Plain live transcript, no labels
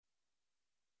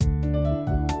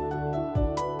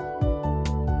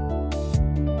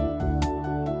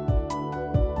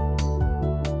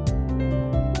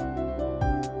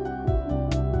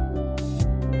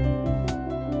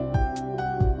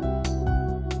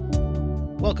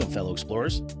Welcome, fellow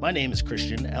explorers. My name is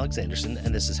Christian Alexanderson,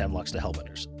 and this is Hemlocks to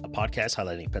Hellbenders, a podcast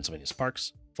highlighting Pennsylvania's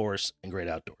parks, forests, and great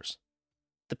outdoors.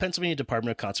 The Pennsylvania Department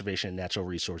of Conservation and Natural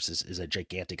Resources is a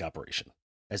gigantic operation.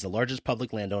 As the largest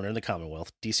public landowner in the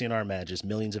Commonwealth, DCNR manages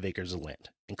millions of acres of land,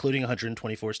 including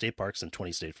 124 state parks and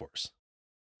 20 state forests.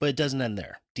 But it doesn't end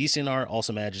there. DCNR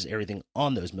also manages everything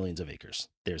on those millions of acres.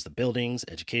 There's the buildings,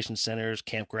 education centers,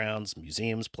 campgrounds,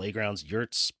 museums, playgrounds,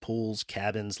 yurts, pools,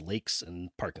 cabins, lakes, and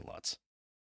parking lots.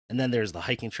 And then there's the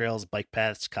hiking trails, bike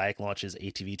paths, kayak launches,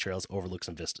 ATV trails, overlooks,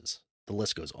 and vistas. The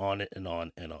list goes on and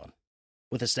on and on.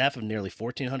 With a staff of nearly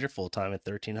 1,400 full-time and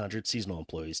 1,300 seasonal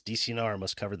employees, DCNR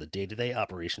must cover the day-to-day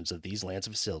operations of these lands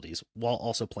and facilities while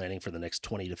also planning for the next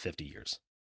 20 to 50 years.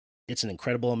 It's an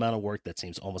incredible amount of work that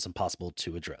seems almost impossible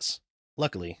to address.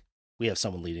 Luckily, we have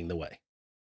someone leading the way.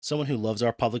 Someone who loves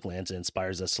our public lands and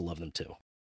inspires us to love them too.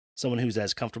 Someone who's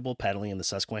as comfortable paddling in the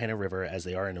Susquehanna River as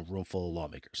they are in a room full of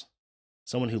lawmakers.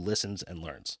 Someone who listens and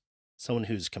learns. Someone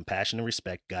whose compassion and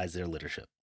respect guides their leadership.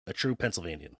 A true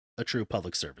Pennsylvanian. A true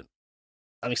public servant.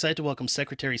 I'm excited to welcome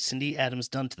Secretary Cindy Adams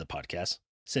Dunn to the podcast.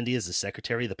 Cindy is the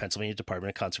Secretary of the Pennsylvania Department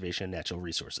of Conservation and Natural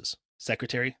Resources.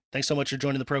 Secretary, thanks so much for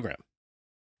joining the program.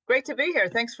 Great to be here.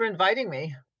 Thanks for inviting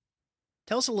me.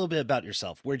 Tell us a little bit about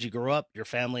yourself. Where'd you grow up, your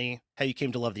family, how you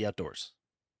came to love the outdoors?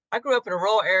 I grew up in a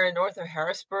rural area north of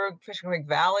Harrisburg, Fishing Creek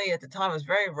Valley. At the time, it was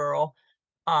very rural.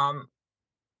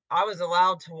 I was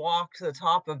allowed to walk to the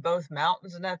top of both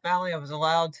mountains in that valley. I was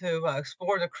allowed to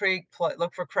explore the creek,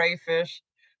 look for crayfish,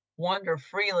 wander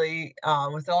freely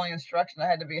with the only instruction I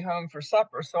had to be home for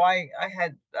supper. So I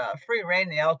had free reign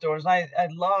in the outdoors. I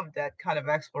loved that kind of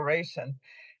exploration.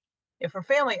 If for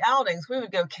family outings, we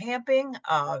would go camping,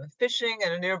 fishing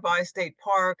at a nearby state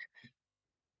park,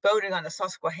 boating on the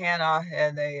Susquehanna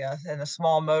in a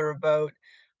small motorboat,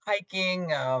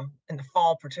 hiking in the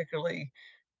fall, particularly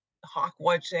hawk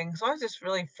watching. So I was just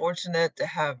really fortunate to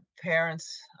have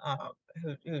parents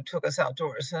who took us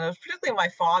outdoors. And it was particularly my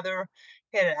father.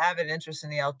 He had an avid interest in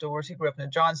the outdoors. He grew up in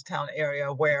the Johnstown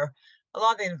area where a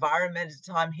lot of the environment at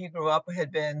the time he grew up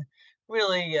had been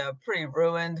really pretty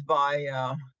ruined by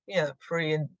the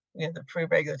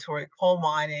pre-regulatory coal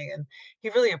mining, and he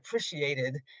really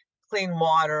appreciated clean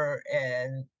water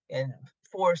and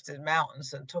forested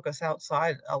mountains and took us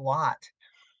outside a lot.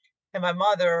 And my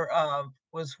mother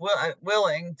was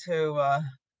willing to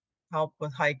help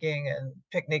with hiking and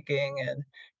picnicking and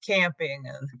camping,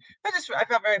 and I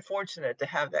felt very fortunate to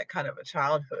have that kind of a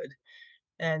childhood,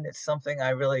 and it's something I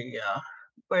really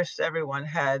wish everyone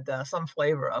had some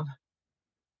flavor of.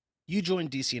 You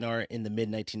joined DCNR in the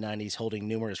mid-1990s, holding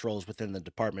numerous roles within the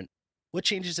department. What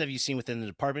changes have you seen within the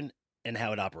department and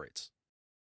how it operates?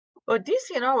 Well,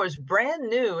 DCNR was brand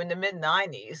new in the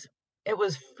mid-90s. It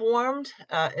was formed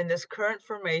in this current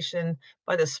formation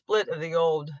by the split of the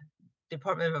old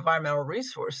Department of Environmental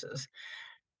Resources.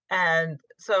 And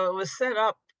so it was set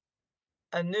up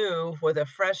anew with a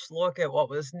fresh look at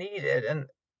what was needed.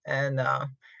 And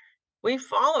we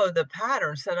followed the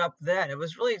pattern set up then. It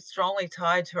was really strongly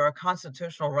tied to our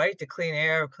constitutional right to clean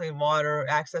air, clean water,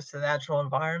 access to the natural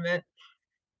environment.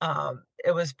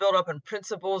 It was built up in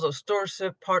principles of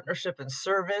stewardship, partnership, and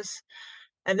service.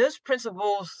 And those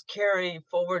principles carry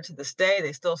forward to this day.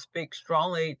 They still speak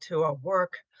strongly to our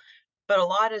work, but a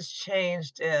lot has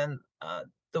changed in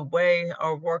the way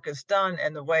our work is done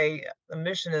and the way the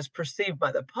mission is perceived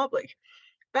by the public.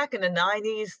 Back in the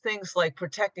 90s, things like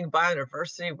protecting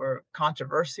biodiversity were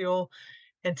controversial.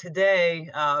 And today,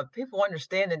 people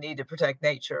understand the need to protect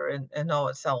nature and all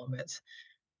its elements.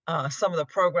 Some of the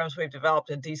programs we've developed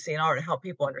in DCNR to help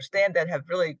people understand that have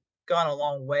really gone a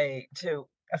long way to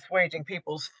assuaging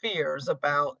people's fears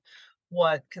about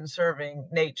what conserving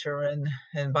nature and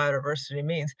biodiversity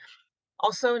means.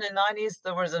 Also in the 90s,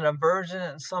 there was an aversion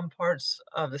in some parts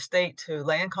of the state to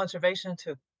land conservation,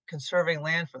 to conserving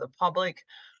land for the public.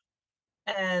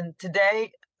 And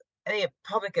today, any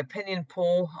public opinion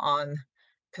poll on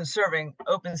conserving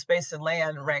open space and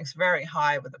land ranks very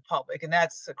high with the public, and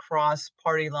that's across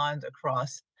party lines,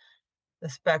 across the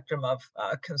spectrum of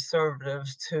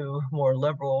conservatives to more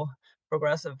liberal,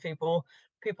 progressive people.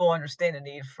 People understand the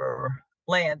need for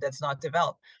land that's not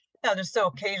developed. Now, there's still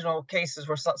occasional cases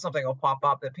where something will pop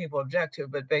up that people object to,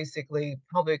 but basically,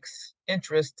 public's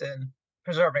interest in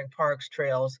preserving parks,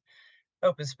 trails,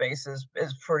 open spaces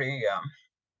is pretty,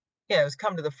 it's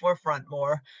come to the forefront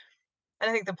more. And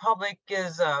I think the public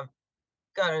is got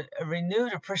a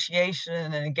renewed appreciation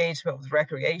and engagement with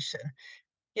recreation.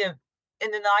 You know, in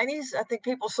the 90s, I think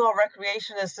people saw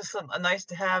recreation as just a nice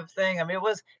to have thing. I mean, it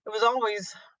was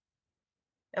always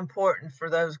important for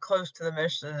those close to the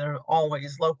mission. There are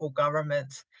always local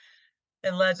governments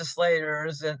and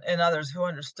legislators and others who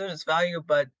understood its value.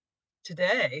 But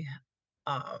today,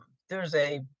 there's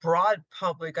a broad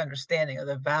public understanding of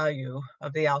the value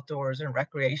of the outdoors and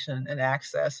recreation and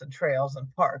access and trails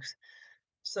and parks.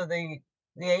 So the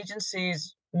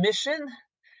agency's mission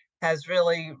has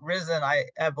really risen,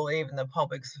 I believe, in the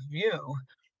public's view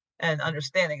and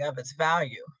understanding of its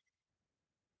value.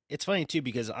 It's funny too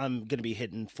because I'm going to be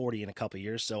hitting 40 in a couple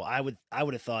years, so I would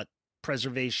have thought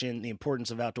preservation, the importance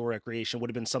of outdoor recreation would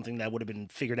have been something that would have been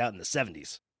figured out in the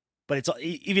 70s. But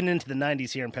even into the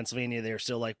 90s here in Pennsylvania, they're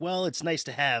still like, well, it's nice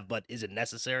to have, but is it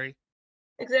necessary?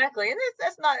 Exactly, and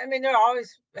that's not. I mean, there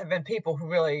always have been people who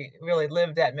really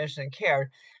lived that mission and cared.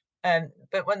 And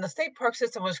but when the state park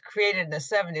system was created in the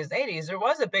 70s, 80s, there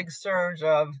was a big surge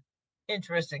of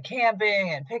interest in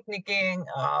camping and picnicking.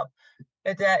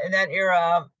 At that in that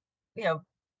era, you know,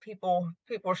 people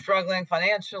were struggling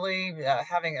financially,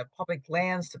 having a public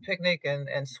lands to picnic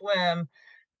and swim.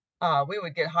 We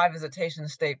would get high visitation in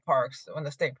state parks when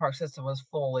the state park system was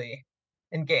fully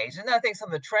engaged. And I think some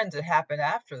of the trends that happened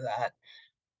after that,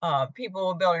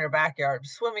 people building their backyard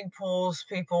swimming pools,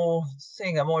 people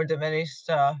seeing a more diminished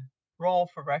role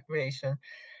for recreation.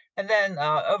 And then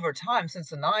over time, since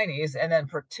the 90s, and then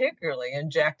particularly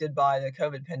injected by the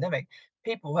COVID pandemic,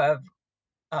 people have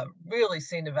really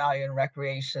seen the value in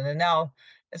recreation. And now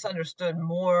it's understood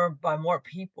more by more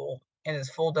people in its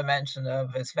full dimension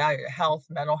of its value to health,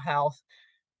 mental health,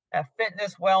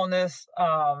 fitness, wellness,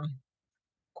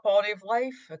 quality of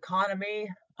life, economy,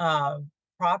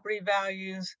 property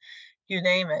values, you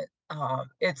name it.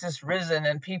 It's just risen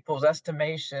in people's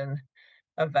estimation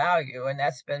of value. And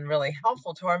that's been really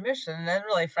helpful to our mission and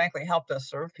really, frankly, helped us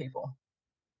serve people.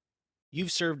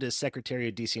 You've served as Secretary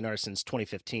of DCNR since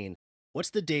 2015.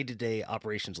 What's the day to day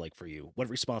operations like for you? What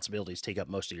responsibilities take up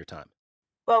most of your time?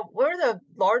 Well, we're the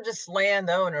largest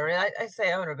landowner, and I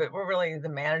say owner, but we're really the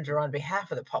manager on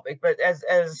behalf of the public. But as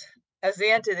the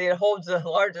entity that holds the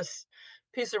largest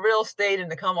piece of real estate in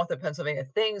the Commonwealth of Pennsylvania,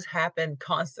 things happen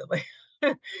constantly.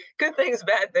 Good things,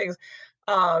 bad things.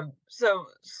 So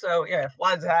yeah,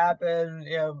 floods happen.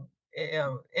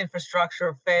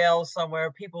 Infrastructure fails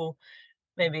somewhere. People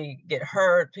maybe get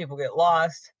hurt. People get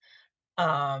lost,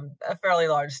 a fairly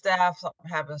large staff, something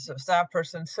happens to a staff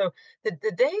person. So the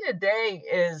day to day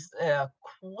is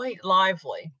quite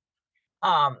lively.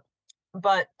 Um,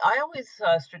 but I always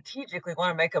strategically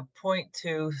want to make a point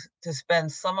to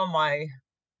spend some of my,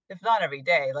 if not every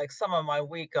day, like some of my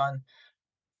week on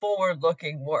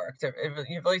forward-looking work. It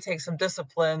really takes some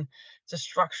discipline to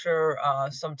structure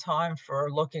some time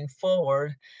for looking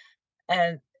forward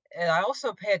and I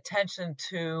also pay attention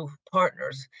to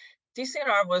partners.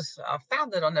 DCNR was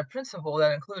founded on the principle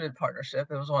that included partnership.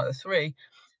 It was one of the three,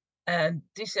 and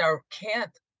DCNR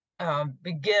can't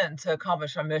begin to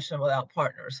accomplish our mission without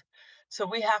partners. So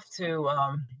we have to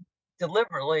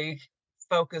deliberately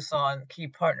focus on key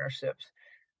partnerships.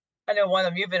 I know one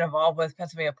of them you've been involved with,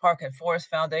 Pennsylvania Park and Forest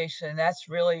Foundation. That's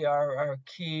really our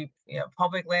key,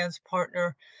 public lands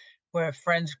partner where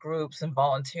friends groups and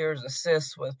volunteers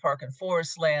assist with park and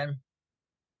forest land,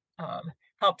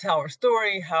 help tell our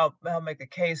story, help make the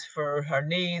case for our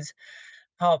needs,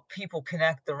 help people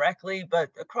connect directly. But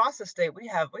across the state, we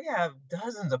have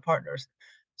dozens of partners,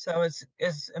 so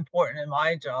it's important in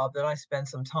my job that I spend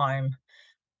some time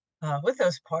with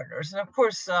those partners. And of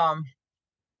course,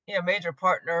 major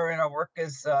partner in our work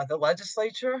is the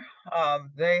legislature.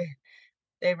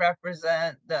 They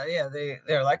represent the yeah,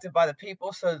 they're elected by the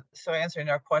people, so answering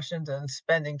their questions and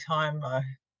spending time,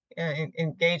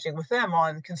 engaging with them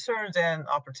on concerns and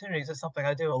opportunities is something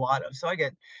I do a lot of. So I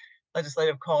get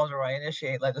legislative calls or I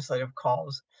initiate legislative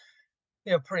calls,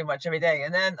 pretty much every day.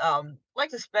 And then, like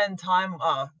to spend time,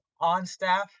 on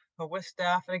staff or with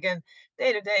staff. And again,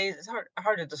 day to day, it's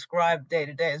hard to describe day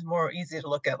to day. It's more easy to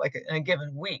look at like in a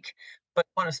given week, but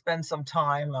want to spend some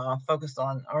time, focused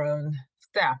on our own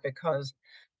staff because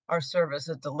our service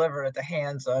is delivered at the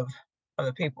hands of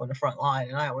the people in the front line,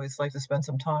 and I always like to spend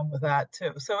some time with that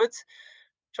too. So it's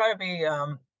try to be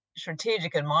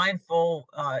strategic and mindful.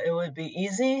 It would be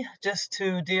easy just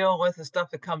to deal with the stuff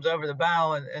that comes over the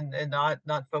bow and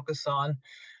not focus on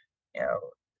you know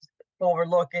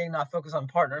overlooking, not focus on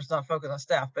partners, not focus on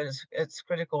staff. But it's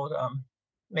critical to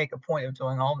make a point of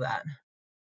doing all that.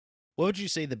 What would you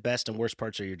say the best and worst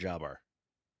parts of your job are?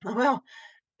 Well,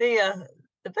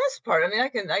 the best part, I mean, I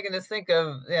can just think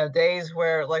of, days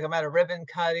where, like, I'm at a ribbon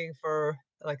cutting for,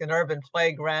 like, an urban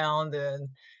playground, and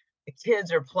the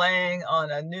kids are playing on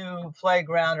a new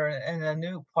playground or in a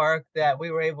new park that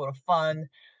we were able to fund.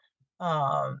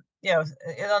 And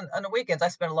on the weekends, I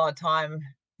spend a lot of time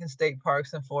in state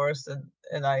parks and forests,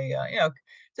 and I,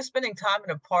 just spending time in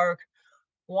a park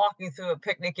walking through a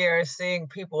picnic area, seeing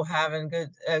people having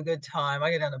a good time.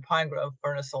 I get down to Pine Grove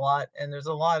Furnace a lot, and there's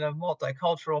a lot of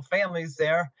multicultural families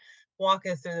there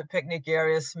walking through the picnic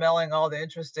area, smelling all the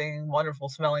interesting, wonderful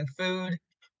smelling food,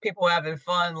 people having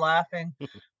fun, laughing.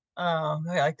 I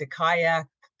like to kayak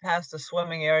past the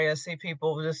swimming area, see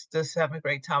people just having a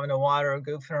great time in the water,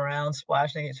 goofing around,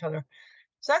 splashing each other.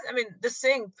 So that, I mean, just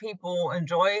seeing people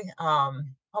enjoy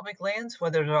public lands,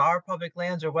 whether there are public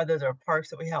lands or whether there are parks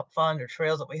that we help fund or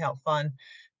trails that we help fund,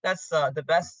 that's the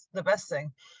best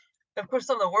thing. Of course,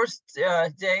 some of the worst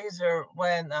days are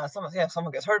when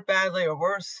someone gets hurt badly or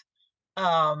worse.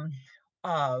 Um,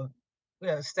 uh,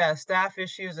 staff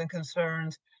issues and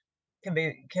concerns can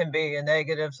be a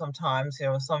negative sometimes. You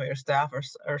know, some of your staff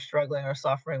are struggling or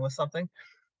suffering with something,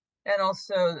 and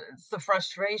also it's the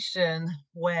frustration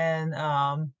when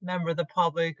member of the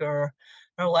public or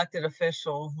an elected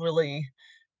official really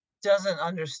doesn't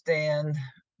understand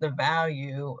the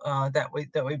value that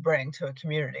we bring to a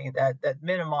community that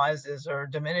minimizes or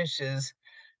diminishes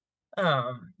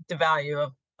the value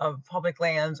of public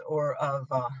lands or of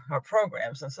our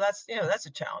programs, and so that's that's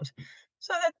a challenge.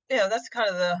 So that that's kind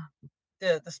of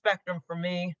the spectrum for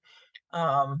me.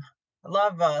 Um, I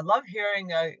love hearing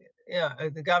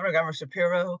the Governor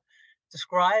Shapiro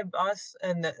describe us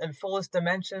in the in fullest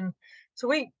dimension. So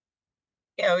we,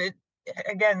 it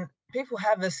again, people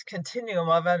have this continuum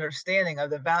of understanding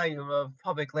of the value of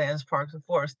public lands, parks, and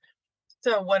forests.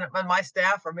 So when my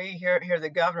staff or me hear the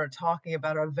governor talking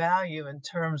about our value in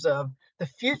terms of the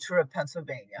future of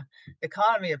Pennsylvania, the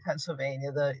economy of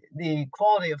Pennsylvania, the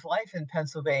quality of life in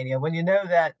Pennsylvania, when you know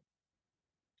that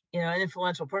an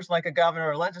influential person like a governor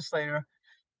or legislator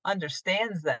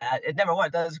understands that, it number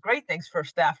one, does great things for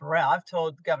staff morale. I've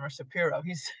told Governor Shapiro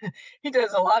he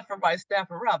does a lot for my staff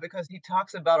morale because he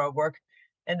talks about our work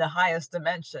in the highest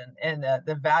dimension and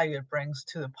the value it brings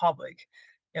to the public.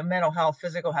 Mental health,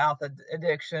 physical health,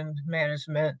 addiction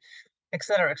management, et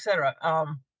cetera, et cetera.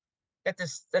 That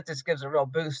just gives a real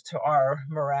boost to our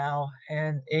morale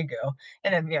and ego.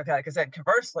 And then, like I said,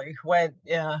 conversely,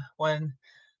 when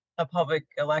a public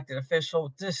elected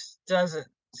official just doesn't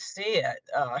see it,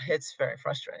 it's very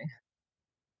frustrating.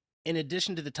 In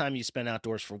addition to the time you spend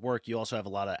outdoors for work, you also have a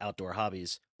lot of outdoor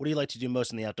hobbies. What do you like to do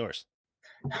most in the outdoors?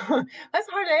 That's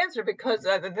hard to answer because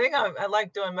the thing I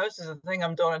like doing most is the thing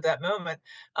I'm doing at that moment.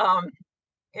 Um,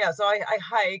 yeah, so I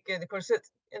hike, and of course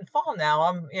it's in fall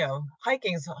now.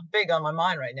 Hiking's big on my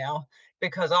mind right now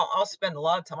because I'll spend a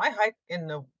lot of time. I hike in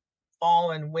the fall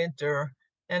and winter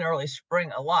and early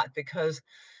spring a lot because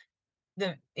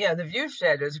the view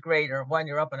shed is greater when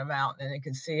you're up in a mountain and you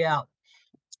can see out.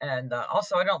 And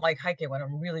also, I don't like hiking when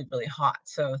I'm really, really hot.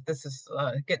 So this is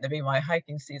getting to be my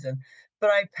hiking season. But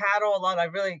I paddle a lot. I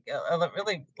really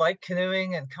like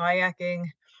canoeing and kayaking,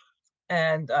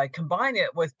 and I combine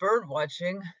it with bird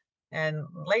watching. And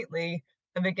lately,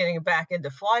 I've been getting back into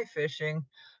fly fishing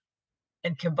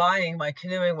and combining my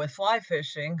canoeing with fly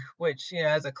fishing, which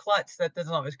as a klutz that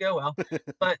doesn't always go well.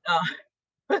 But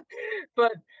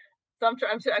but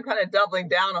sometimes I'm kind of doubling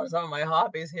down on some of my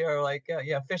hobbies here, like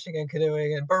fishing and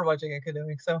canoeing and bird watching and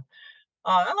canoeing. So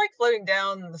I like floating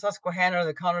down the Susquehanna or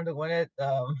the Conner to Gwinnett,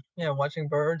 watching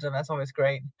birds, and that's always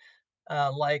great.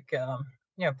 Like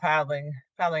paddling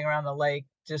around the lake,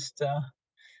 just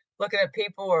looking at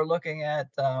people or looking at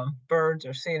birds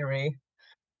or scenery.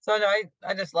 So no,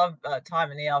 I just love time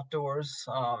in the outdoors.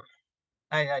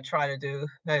 I try to do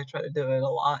it a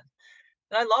lot.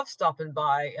 And I love stopping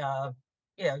by,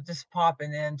 just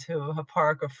popping into a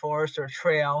park or forest or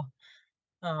trail,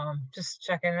 just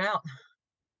checking it out.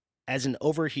 As an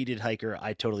overheated hiker,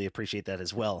 I totally appreciate that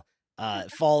as well.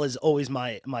 Fall is always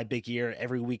my big year.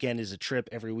 Every weekend is a trip.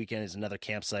 Every weekend is another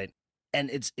campsite. And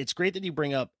it's great that you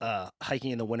bring up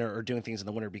hiking in the winter or doing things in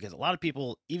the winter because a lot of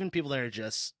people, even people that are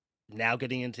just now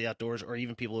getting into the outdoors, or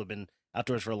even people who have been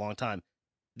outdoors for a long time,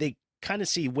 they kind of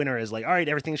see winter as like, all right,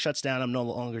 everything shuts down. I'm no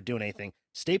longer doing anything.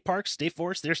 State parks, state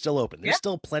forests, they're still open. There's Yeah,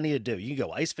 still plenty to do. You can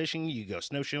go ice fishing, you can go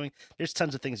snowshoeing. There's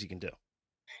tons of things you can do.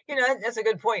 that's a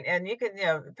good point. And you can,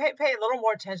 pay a little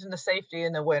more attention to safety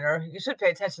in the winter. You should pay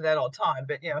attention to that all the time.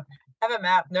 But have a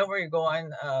map, know where you're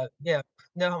going.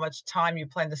 Know how much time you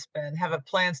plan to spend. Have a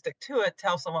plan, stick to it.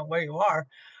 Tell someone where you are.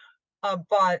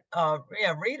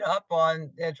 Read up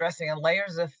on dressing in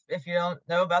layers if you don't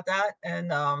know about that,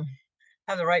 and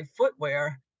have the right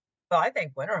footwear. But I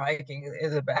think winter hiking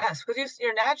is the best because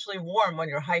you're naturally warm when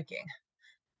you're hiking,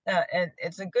 and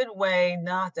it's a good way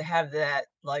not to have that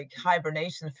like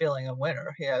hibernation feeling of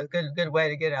winter. Yeah, good way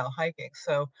to get out hiking.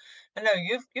 So, I know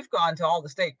you've gone to all the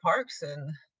state parks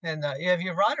and have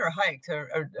you run or hiked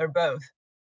or both?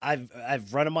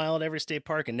 I've run a mile at every state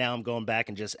park, and now I'm going back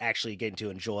and just actually getting to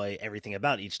enjoy everything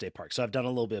about each state park. So I've done a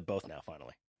little bit of both now,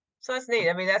 finally. So that's neat.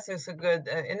 I mean, that's just a good,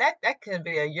 and that can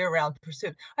be a year-round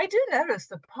pursuit. I do notice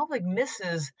the public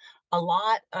misses a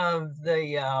lot of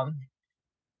the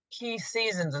key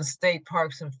seasons in state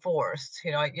parks and forests.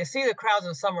 You know, you see the crowds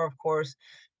in summer, of course,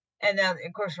 and then,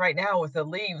 of course, right now with the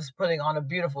leaves putting on a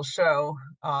beautiful show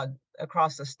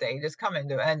across the state, it's coming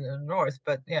to end in the north,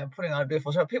 but yeah, putting on a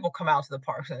beautiful show. People come out to the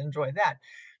parks and enjoy that.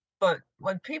 But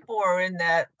when people are in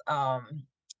that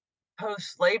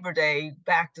post Labor Day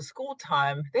back to school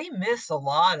time, they miss a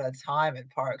lot of time in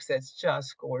parks. It's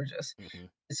just gorgeous. Hmm.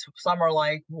 It's summer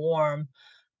like, warm.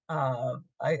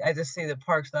 I just see the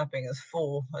parks not being as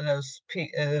full in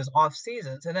in those off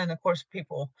seasons, and then of course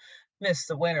people miss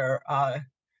the winter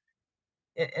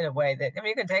in a way that I mean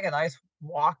you can take a nice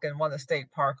walk in one of the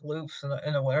state park loops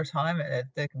in the winter time, and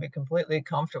it can be completely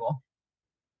comfortable.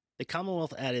 The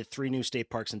Commonwealth added 3 new state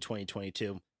parks in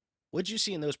 2022. What'd you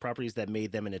see in those properties that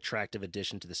made them an attractive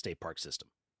addition to the state park system?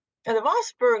 And the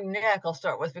Mossberg Neck I'll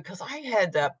start with because I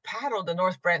had paddled the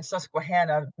North Branch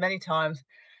Susquehanna many times.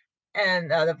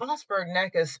 And the Mossberg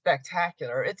Neck is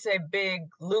spectacular. It's a big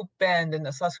loop bend in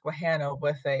the Susquehanna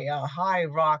with a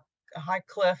high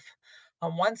cliff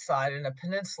on one side and a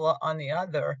peninsula on the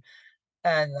other.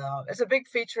 And it's a big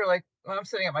feature. Like when I'm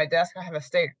sitting at my desk, I have a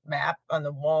state map on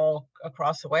the wall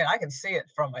across the way, and I can see it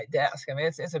from my desk. I mean,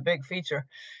 it's a big feature,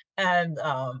 and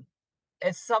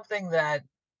it's something that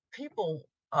people,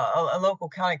 a local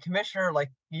county commissioner,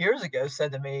 like years ago,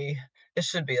 said to me, "This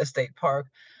should be a state park."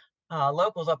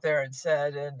 Locals up there had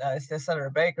said, and Senator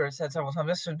Baker had said several times,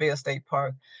 this should be a state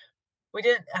park. We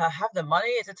didn't have the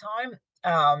money at the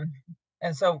time.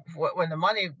 And so when the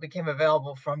money became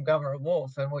available from Governor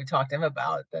Wolf and we talked to him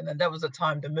about it, then that was a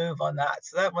time to move on that.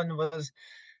 So that one was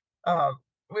uh,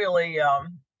 really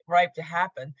ripe to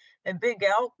happen. And Big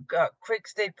Elk Creek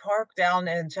State Park down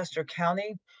in Chester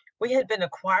County, we had been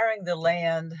acquiring the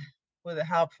land with the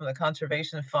help from the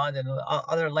Conservation Fund and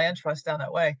other land trusts down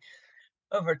that way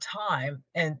over time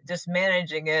and just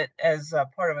managing it as a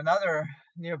part of another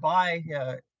nearby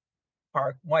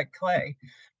park, White Clay.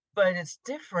 But it's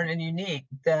different and unique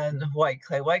than White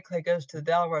Clay. White Clay goes to the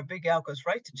Delaware. Big Elk goes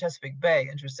right to Chesapeake Bay,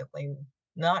 interestingly,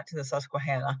 not to the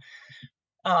Susquehanna.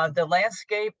 The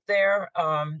landscape there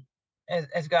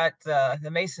has got the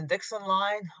Mason Dixon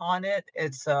line on it.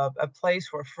 It's a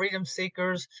place where freedom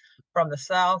seekers from the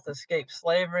South escaped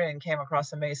slavery and came across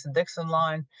the Mason Dixon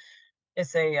line.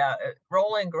 It's a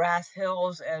rolling grass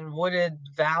hills and wooded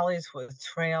valleys with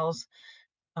trails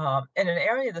in an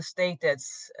area of the state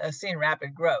that's seeing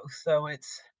rapid growth. So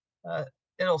uh,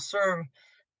 it'll serve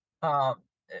uh,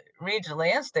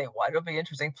 regionally and statewide. It'll be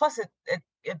interesting. Plus,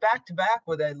 it back to back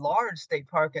with a large state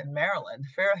park in Maryland,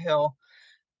 Fairhill,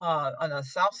 on the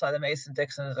south side of Mason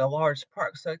Dixon is a large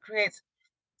park. So it creates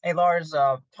a large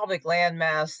public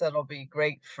landmass that'll be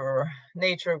great for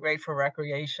nature, great for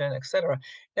recreation, etc.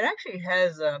 It actually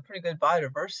has pretty good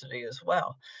biodiversity as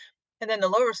well. And then the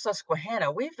lower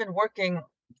Susquehanna, we've been working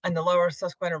in the lower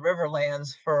Susquehanna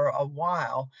Riverlands for a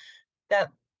while. That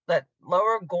that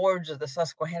lower gorge of the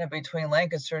Susquehanna between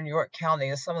Lancaster and York County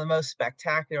is some of the most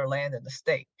spectacular land in the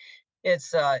state.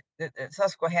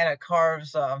 Susquehanna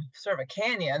carves sort of a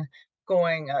canyon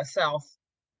going south,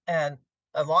 and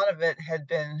a lot of it had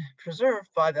been preserved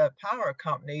by the power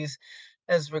companies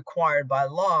as required by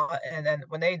law. And then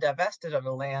when they divested of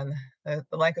the land, the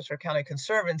Lancaster County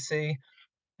Conservancy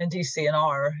and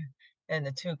DCNR and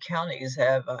the two counties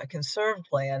have conserved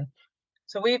land.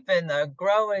 So we've been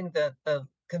growing the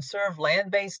conserved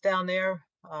land base down there.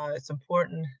 It's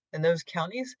important in those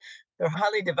counties. They're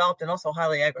highly developed and also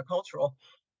highly agricultural.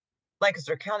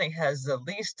 Lancaster County has the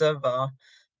least of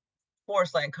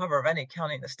forest land cover of any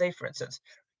county in the state, for instance.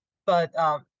 But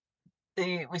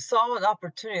the we saw an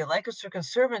opportunity. Lancaster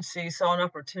Conservancy saw an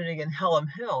opportunity in Pelham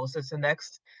Hills. It's the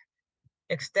next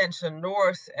extension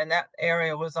north, and that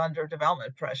area was under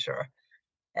development pressure.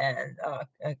 And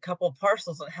a couple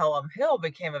parcels in Pelham Hill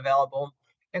became available,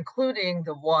 including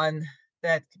the one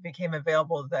that became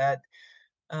available that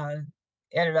uh,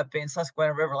 ended up being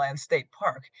Susquehanna Riverland State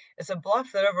Park. It's a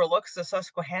bluff that overlooks the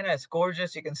Susquehanna. It's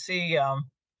gorgeous. You can see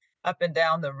up and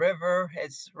down the river.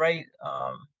 It's right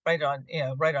on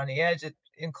right on the edge. It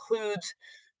includes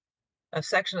a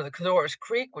section of the Cadorus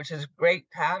Creek, which is great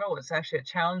paddle. It's actually a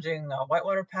challenging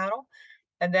whitewater paddle.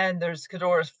 And then there's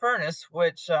Cadorus Furnace,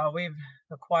 which we've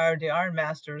acquired the Iron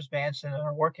Masters Mansion and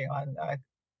are working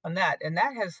on that. And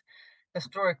that has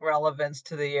historic relevance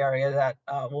to the area that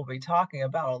we'll be talking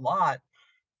about a lot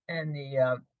in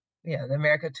the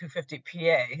America 250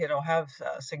 PA. It'll have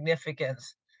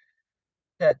significance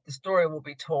that the story will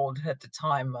be told at the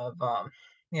time of,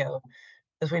 you know,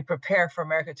 as we prepare for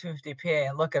America 250 PA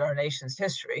and look at our nation's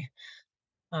history.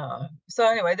 So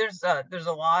anyway, there's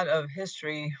a lot of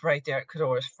history right there at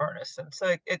Cador's Furnace, and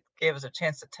so it gave us a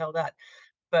chance to tell that.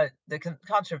 But the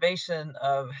conservation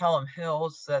of Hallam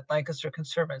Hills that Lancaster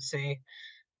Conservancy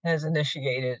has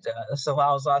initiated, this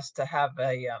allows us to have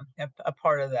a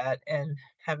part of that and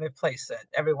have a place that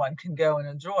everyone can go and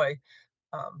enjoy,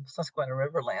 Susquehanna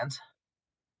Riverlands.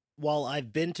 While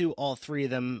I've been to all three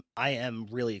of them, I am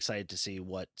really excited to see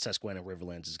what Susquehanna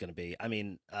Riverlands is going to be. I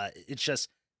mean, it's just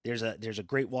there's a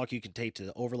great walk you can take to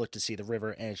the overlook to see the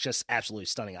river, and it's just absolutely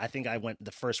stunning. I think I went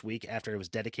the first week after it was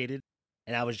dedicated,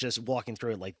 and I was just walking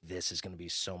through it like this is going to be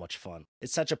so much fun.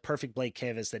 It's such a perfect blank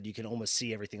canvas that you can almost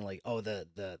see everything. Like, oh,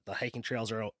 the hiking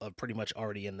trails are pretty much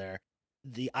already in there.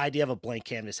 The idea of a blank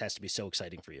canvas has to be so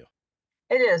exciting for you.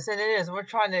 It is, and it is. We're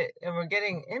trying to, and we're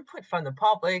getting input from the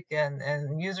public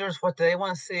and users what they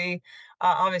want to see.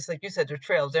 Obviously, like you said, there are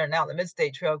trails there now. The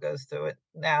Midstate Trail goes through it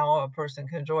now. A person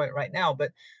can enjoy it right now,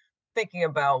 but thinking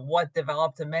about what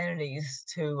developed amenities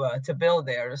to build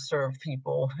there to serve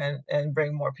people and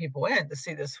bring more people in to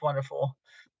see this wonderful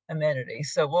amenity.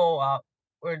 So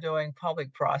we're doing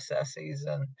public processes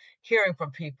and hearing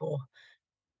from people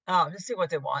to see what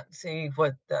they want, see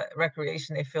what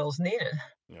recreation they feel is needed.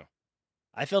 Yeah.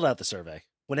 I filled out the survey.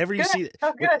 Whenever you Good. see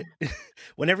Oh, when, good.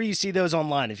 whenever you see those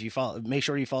online, if you follow, make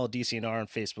sure you follow DCNR on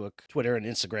Facebook, Twitter, and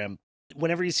Instagram.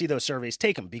 Whenever you see those surveys,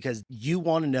 take them because you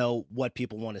want to know what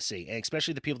people want to see, and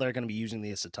especially the people that are going to be using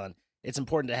this a ton. It's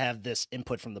important to have this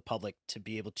input from the public to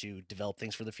be able to develop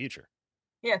things for the future.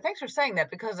 Yeah, thanks for saying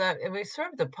that because we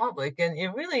serve the public, and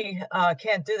you really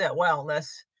can't do that well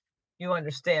unless you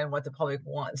understand what the public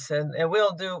wants. And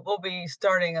we'll be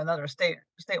starting another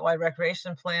statewide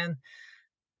recreation plan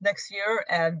next year,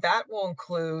 and that will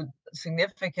include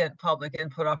significant public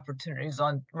input opportunities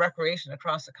on recreation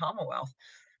across the Commonwealth.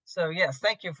 So yes,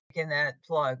 thank you for making that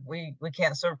plug. We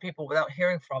can't serve people without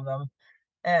hearing from them,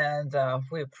 and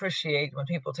we appreciate when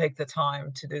people take the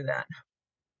time to do that.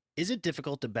 Is it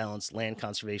difficult to balance land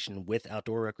conservation with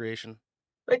outdoor recreation?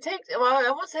 It takes well,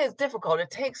 I won't say it's difficult. It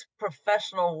takes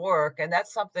professional work, and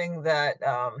that's something that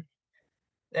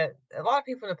a lot of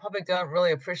people in the public don't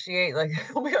really appreciate. Like,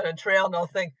 they'll be on a trail and they'll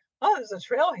think, "Oh, there's a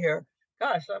trail here.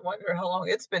 Gosh, I wonder how long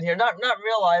it's been here." Not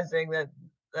realizing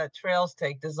that trails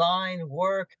take design,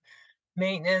 work,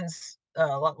 maintenance,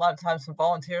 lot of times some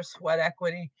volunteer sweat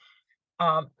equity.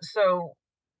 So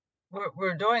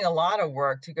we're doing a lot of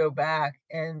work to go back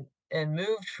and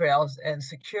move trails and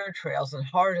secure trails and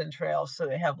harden trails so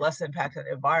they have less impact on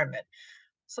the environment.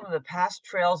 Some of the past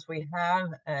trails we have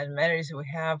and amenities that we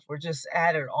have were just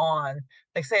added on.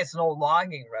 Like, say it's an old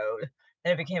logging road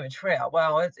and it became a trail.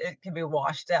 Well, it can be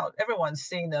washed out. Everyone's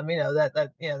seen them,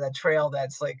 that trail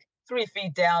that's like 3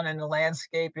 feet down in the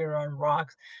landscape, you're on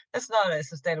rocks. That's not a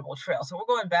sustainable trail. So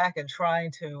we're going back and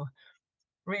trying to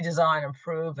redesign,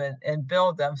 improve, and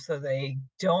build them so they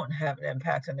don't have an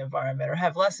impact on the environment or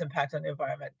have less impact on the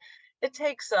environment. It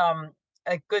takes a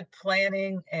good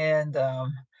planning and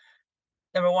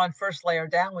number one, first layer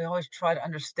down, we always try to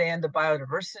understand the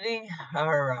biodiversity.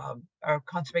 Our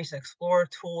Conservation Explorer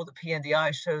tool, the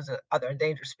PNDI, shows other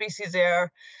endangered species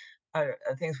there,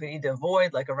 things we need to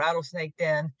avoid, like a rattlesnake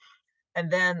den, and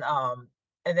then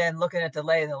looking at the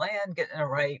lay of the land, getting the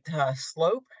right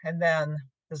slope, and then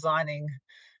designing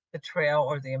the trail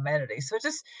or the amenity. So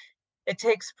it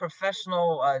takes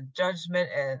professional judgment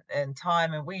and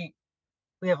time, and we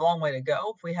have a long way to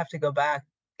go. We have to go back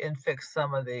and fix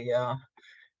some of the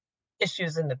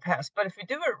issues in the past. But if you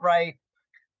do it right,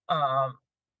 um,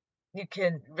 you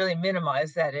can really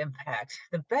minimize that impact.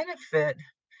 The benefit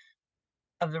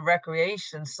of the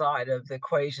recreation side of the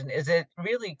equation is it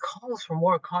really calls for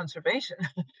more conservation.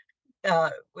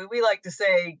 We like to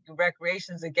say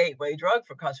recreation is a gateway drug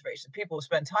for conservation. People who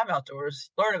spend time outdoors,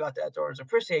 learn about the outdoors,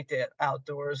 appreciate the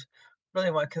outdoors,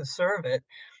 really want to conserve it,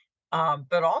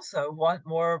 but also want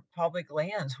more public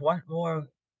lands, want more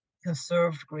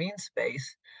conserved green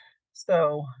space.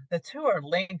 So the two are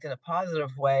linked in a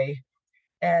positive way,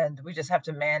 and we just have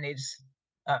to manage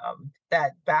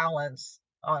that balance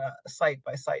on a site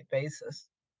by site basis.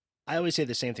 I always say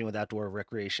the same thing with outdoor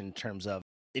recreation in terms of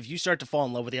if you start to fall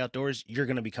in love with the outdoors, you're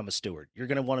going to become a steward. You're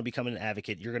going to want to become an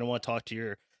advocate. You're going to want to talk to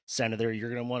your senator. You're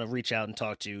going to want to reach out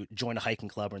and join a hiking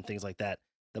club and things like that.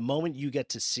 The moment you get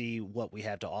to see what we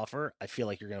have to offer, I feel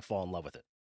like you're going to fall in love with it.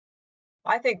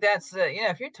 I think that's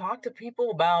if you talk to people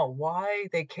about why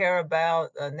they care about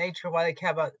nature, why they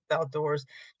care about the outdoors,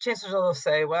 chances are they'll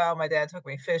say, "Well, my dad took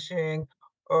me fishing,"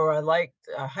 or I liked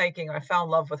hiking. I found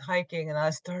love with hiking, and I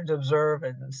started to observe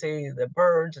and see the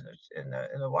birds and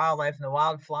the wildlife and the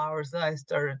wildflowers. Then I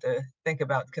started to think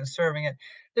about conserving it.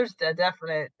 There's a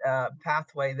definite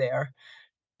pathway there,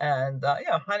 and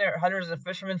yeah, hunters and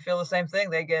fishermen feel the same thing.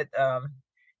 They get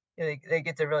they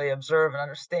get to really observe and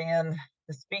understand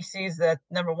the species that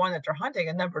number one that they're hunting,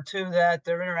 and number two that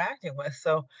they're interacting with.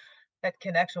 So that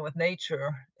connection with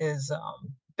nature is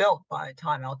built by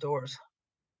time outdoors.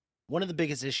 One of the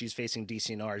biggest issues facing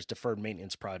DCNR is deferred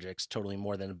maintenance projects totaling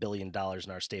more than $1 billion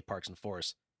in our state parks and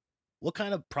forests. What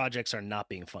kind of projects are not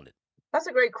being funded? That's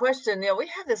a great question. We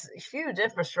have this huge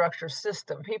infrastructure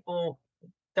system. People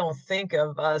don't think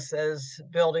of us as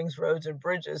buildings, roads, and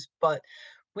bridges, but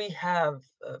we have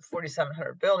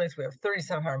 4,700 buildings. We have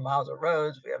 3,700 miles of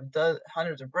roads. We have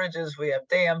hundreds of bridges. We have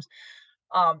dams.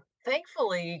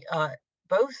 Thankfully,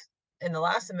 both in the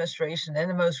last administration and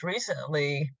the most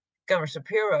recently, Governor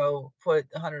Shapiro put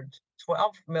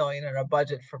 112 million in our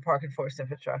budget for park and forest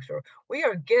infrastructure. We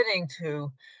are getting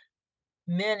to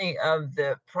many of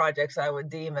the projects I would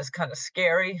deem as kind of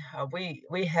scary.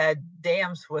 We had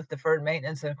dams with deferred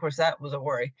maintenance, and of course that was a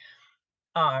worry.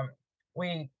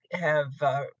 We have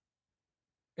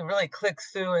really clicked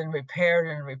through and repaired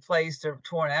and replaced or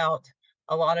torn out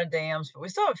a lot of dams, but we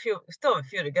still have a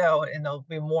few, to go, and there'll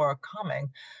be more coming.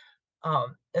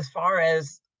 As far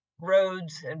as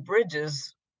roads and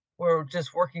bridges, we're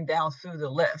just working down through the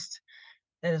list.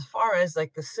 And as far as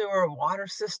like the sewer and water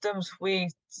systems, we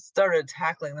started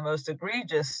tackling the most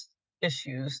egregious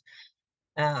issues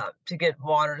to get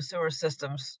water and sewer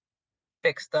systems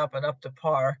fixed up and up to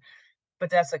par. But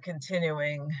that's a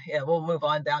continuing, yeah, we'll move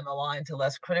on down the line to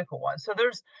less critical ones. So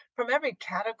there's from every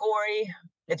category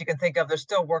that you can think of, there's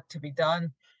still work to be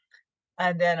done.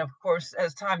 And then, of course,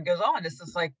 as time goes on, it's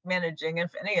just like managing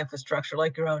any infrastructure,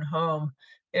 like your own home.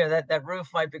 That roof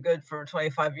might be good for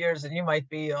 25 years, and you might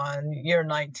be on year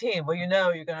 19. Well, you're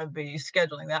going to be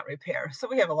scheduling that repair. So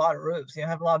we have a lot of roofs.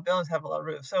 Have a lot of buildings, have a lot of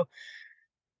roofs. So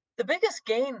the biggest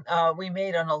gain we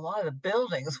made on a lot of the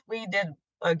buildings, we did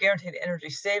a Guaranteed Energy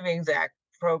Savings Act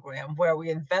program where we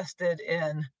invested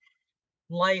in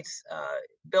lights,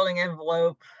 building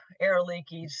envelope, air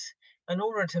leakage, in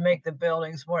order to make the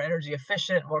buildings more energy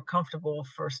efficient, more comfortable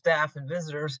for staff and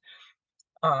visitors.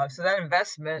 So that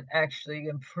investment actually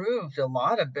improved a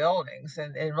lot of buildings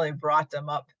and really brought them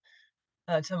up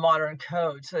to modern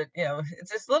code. So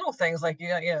it's just little things like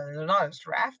they're not as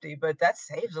drafty, but that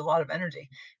saves a lot of energy.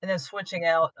 And then switching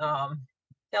out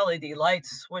LED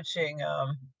lights,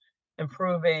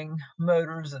 improving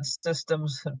motors and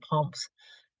systems and pumps.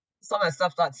 Some of that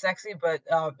stuff's not sexy, but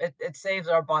it saves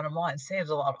our bottom line,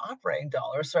 saves a lot of operating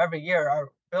dollars. So every year our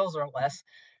bills are less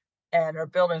and our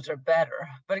buildings are better.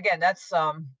 But again, that's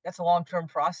a long-term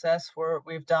process where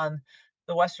we've done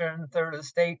the western third of the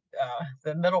state,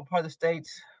 the middle part of the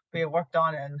state's being worked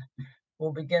on, and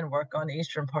we'll begin work on the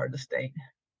eastern part of the state.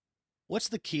 What's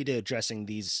the key to addressing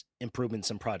these improvements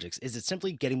and projects? Is it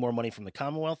simply getting more money from the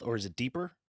Commonwealth or is it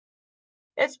deeper?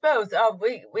 It's both.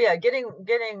 We are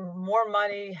getting more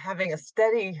money, having a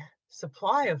steady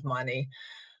supply of money,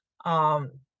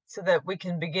 so that we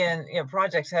can begin.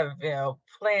 Projects have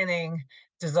planning,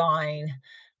 design,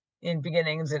 in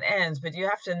beginnings and ends, but you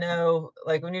have to know,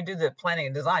 like when you do the planning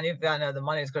and design, you've got to know the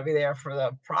money is going to be there for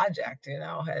the project,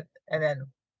 and then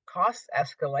costs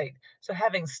escalate. So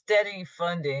having steady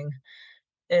funding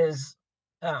is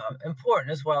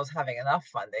important as well as having enough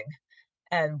funding.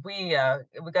 And we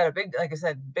got a big, like I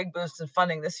said, big boost in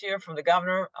funding this year from the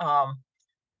governor.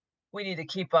 We need to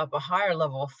keep up a higher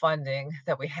level of funding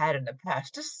that we had in the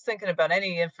past. Just thinking about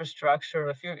any infrastructure,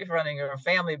 if you're running your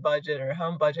family budget or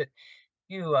home budget,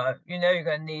 you're going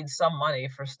to need some money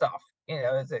for stuff,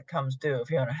 as it comes due if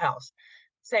you own a house.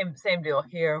 Same deal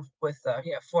here with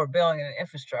 4 billion in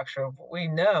infrastructure. We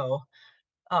know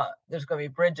there's going to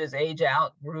be bridges age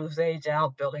out, roofs age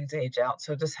out, buildings age out.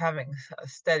 So just having a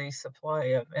steady supply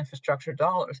of infrastructure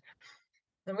dollars.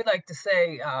 And we like to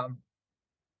say,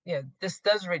 this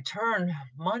does return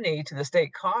money to the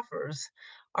state coffers.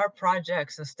 Our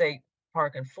projects in state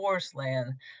park and forest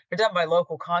land are done by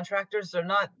local contractors. They're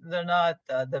not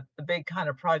the big kind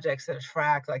of projects that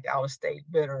attract like out of state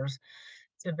bidders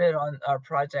to bid on our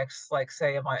projects, like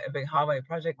say a big highway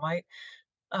project might.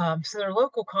 So they're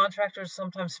local contractors,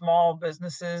 sometimes small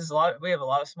businesses. We have a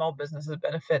lot of small businesses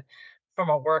benefit from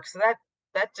our work. So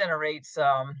that generates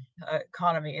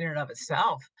economy in and of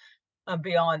itself,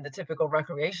 beyond the typical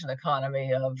recreation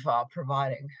economy of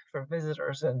providing for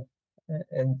visitors and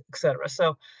et cetera.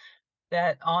 So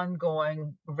that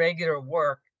ongoing regular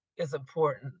work is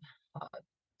important uh,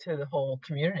 to the whole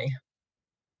community.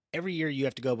 Every year you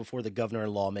have to go before the governor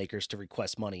and lawmakers to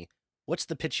request money. What's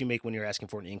the pitch you make when you're asking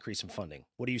for an increase in funding?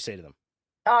 What do you say to them?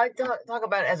 I talk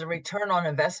about it as a return on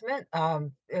investment.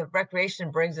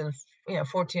 Recreation brings in,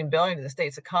 14 billion to the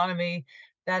state's economy.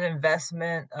 That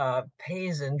investment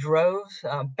pays in droves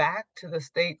back to the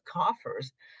state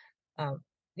coffers. Um,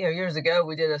 Years ago,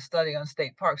 we did a study on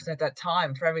state parks, and at that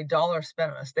time, for every dollar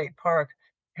spent on a state park,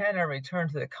 10 are returned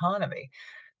to the economy.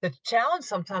 The challenge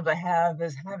sometimes I have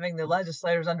is having the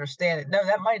legislators understand it. No,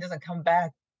 that money doesn't come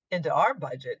back into our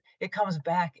budget. It comes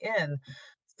back in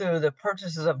through the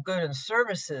purchases of goods and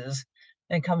services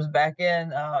and comes back in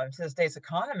to the state's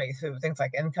economy through things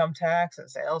like income tax and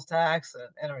sales tax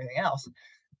and everything else.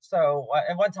 So,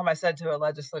 and one time I said to a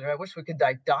legislator, I wish we could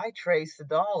die trace the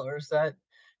dollars that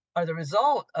are the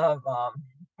result of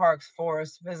parks,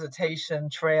 forests, visitation,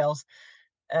 trails,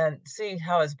 and see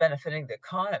how it's benefiting the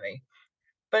economy.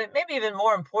 But maybe even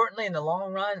more importantly, in the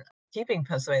long run, keeping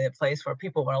Pennsylvania a place where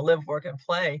people want to live, work, and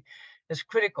play is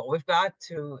critical. We've got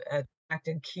to attract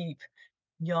and keep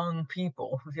young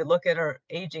people. If you look at our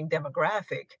aging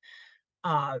demographic,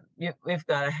 we've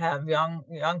got to have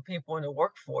young people in the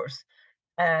workforce.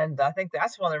 And I think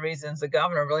that's one of the reasons the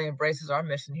governor really embraces our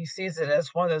mission. He sees it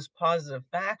as one of those positive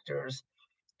factors.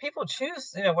 People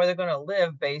choose, where they're going to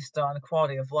live based on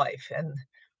quality of life, and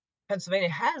Pennsylvania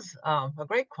has a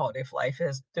great quality of life,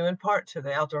 is due in part to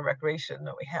the outdoor recreation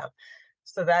that we have.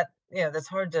 So that, that's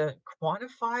hard to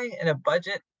quantify in a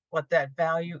budget what that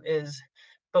value is,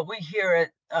 but we hear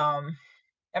it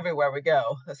everywhere we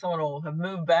go. That someone will have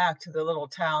moved back to the little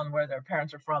town where their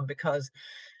parents are from because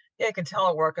they can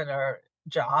telework in their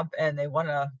job and they want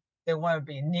to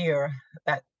be near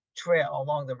that trail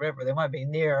along the river. They want to be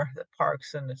near the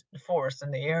parks and the forests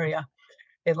in the area.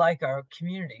 They like our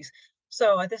communities.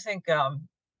 So I just think the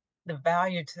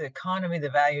value to the economy, the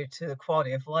value to the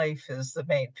quality of life is the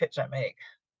main pitch I make.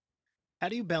 How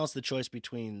do you balance the choice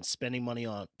between spending money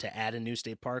on to add a new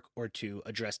state park or to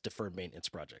address deferred maintenance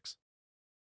projects?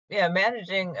 Yeah,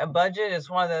 managing a budget is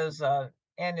one of those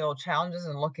annual challenges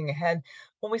and looking ahead.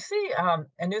 When we see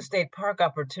a new state park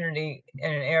opportunity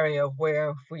in an area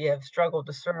where we have struggled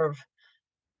to serve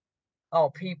all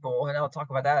people, and I'll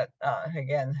talk about that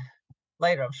again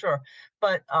later, I'm sure.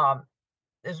 But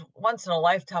there's once in a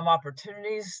lifetime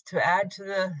opportunities to add to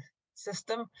the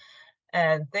system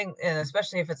and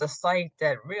especially if it's a site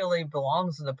that really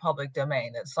belongs in the public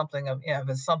domain. It's something of, if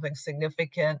it's something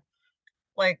significant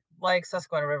like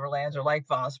Susquehanna Riverlands or like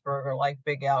Vosburg or like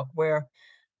Big Elk, where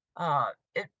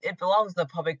it belongs in the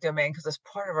public domain because it's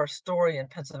part of our story in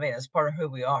Pennsylvania. It's part of who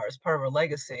we are. It's part of our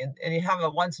legacy. And you have a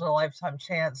once in a lifetime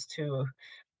chance to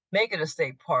make it a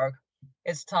state park.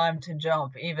 It's time to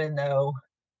jump, even though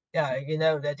you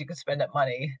know that you could spend that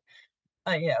money,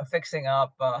 fixing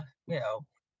up,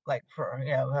 like for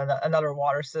another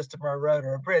water system or a road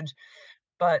or a bridge.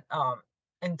 But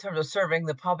in terms of serving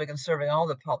the public and serving all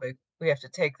the public, we have to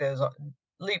take those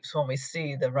leaps when we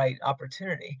see the right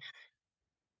opportunity.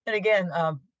 And again,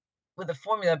 with the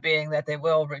formula being that they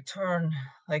will return,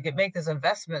 like it make those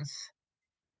investments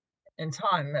in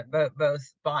time,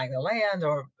 both buying the land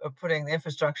or putting the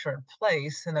infrastructure in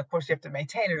place. And of course, you have to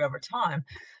maintain it over time,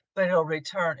 but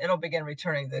it'll begin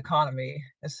returning to the economy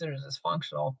as soon as it's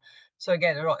functional. So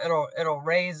again, it'll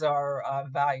raise our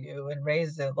value and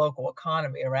raise the local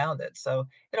economy around it. So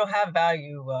it'll have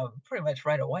value pretty much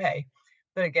right away.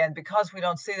 But again, because we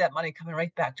don't see that money coming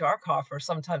right back to our coffers,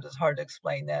 sometimes it's hard to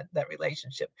explain that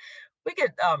relationship.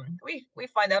 We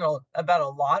find out about a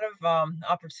lot of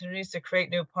opportunities to create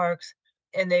new parks,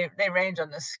 and they range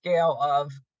on the scale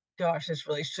of, gosh, this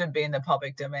really should be in the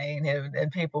public domain,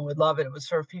 and people would love it. It would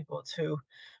serve people too.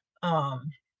 Um,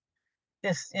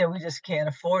 we just can't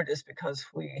afford this because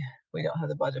we don't have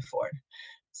the budget for it.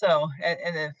 So,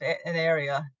 and if an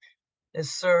area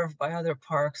is served by other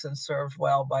parks and served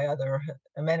well by other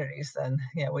amenities, then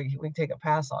we take a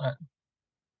pass on it.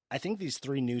 I think these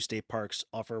three new state parks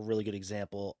offer a really good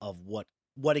example of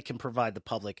what it can provide the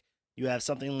public. You have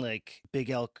something like Big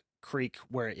Elk Creek,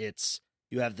 where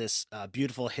you have this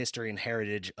beautiful history and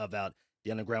heritage about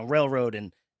the Underground Railroad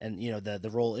and the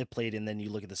role it played. And then you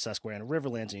look at the Susquehanna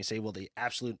Riverlands and you say, well, the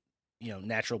absolute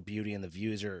natural beauty and the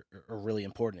views are really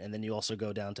important. And then you also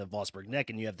go down to Vosburg Neck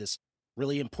and you have this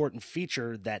really important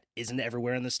feature that isn't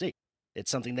everywhere in the state.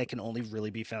 It's something that can only really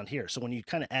be found here. So when you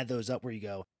kind of add those up, where you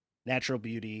go natural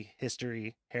beauty,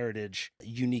 history, heritage,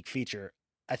 unique feature,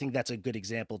 I think that's a good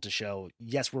example to show.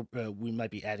 Yes, we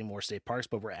might be adding more state parks,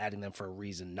 but we're adding them for a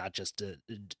reason, not just to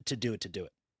do it to do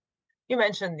it. You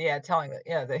mentioned, telling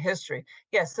the history.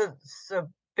 Yeah, so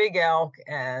Big Elk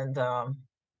and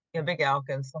Big Elk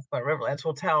and Susquehanna Riverlands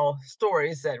will tell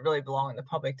stories that really belong in the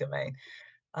public domain.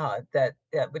 that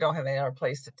we don't have any other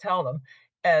place to tell them.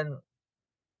 And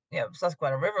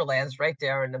Susquehanna River lands right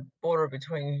there in the border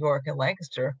between New York and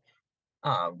Lancaster,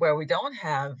 where we don't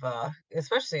have,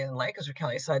 especially in Lancaster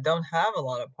County side, don't have a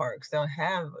lot of parks, don't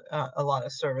have a lot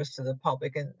of service to the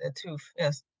public, and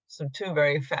two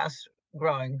very fast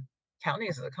growing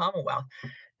counties of the Commonwealth.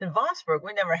 In Vosburg,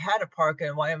 we never had a park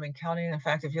in Wyoming County. In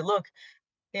fact, if you look,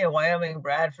 Wyoming,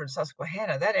 Bradford,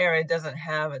 Susquehanna, that area doesn't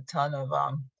have a ton of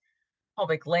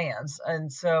public lands,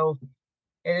 and so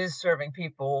it is serving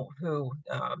people who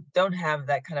don't have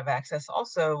that kind of access.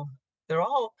 Also, they're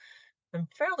all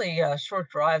fairly short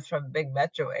drives from big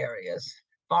metro areas.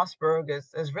 Vosburg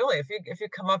is really, if you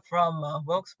come up from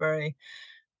Wilkes-Barre,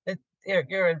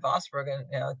 you're in Vosburg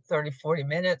in 30, 40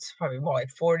 minutes, probably more like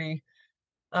 40.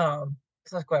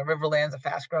 Susquehanna Riverland's a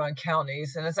fast-growing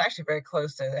counties, and it's actually very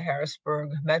close to the Harrisburg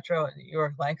Metro and New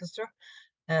York, Lancaster.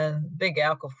 And Big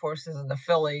Elk, of course, is in the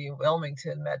Philly,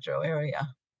 Wilmington metro area.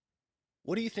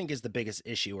 What do you think is the biggest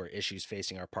issue or issues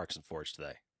facing our parks and forests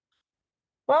today?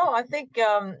 Well, I think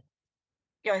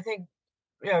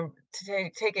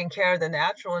taking care of the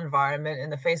natural environment in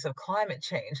the face of climate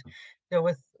change,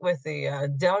 with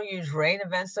the deluge rain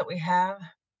events that we have,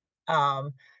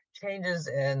 um, changes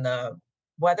in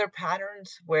weather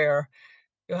patterns where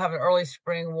you'll have an early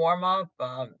spring warm up,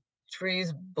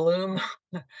 trees bloom,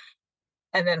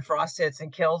 and then frost hits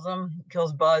and kills them,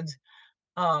 kills buds.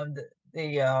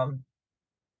 The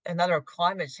Another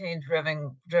climate change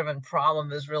driven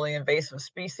problem is really invasive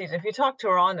species. If you talk to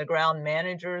our on the ground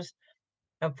managers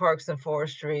of parks and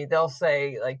forestry, they'll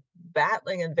say like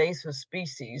battling invasive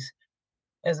species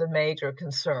is a major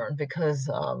concern because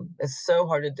it's so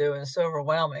hard to do and so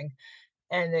overwhelming,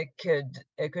 and it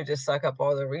could just suck up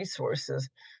all the resources.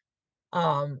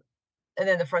 Um, and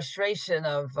then the frustration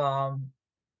of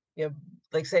you know,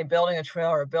 like say building a trail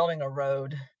or building a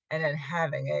road, and then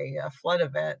having a flood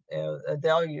event, a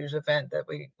deluge event that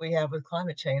we have with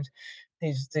climate change,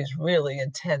 these really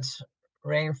intense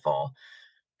rainfall,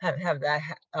 have that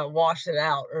wash it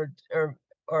out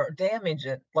or damage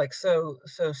it like so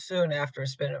soon after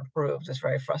it's been improved. It's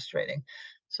very frustrating.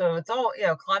 So it's all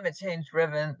climate change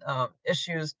driven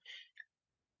issues.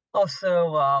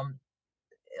 Also,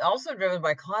 also driven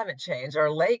by climate change. Our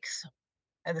lakes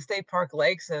and the state park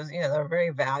lakes, as they're very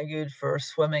valued for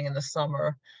swimming in the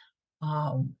summer.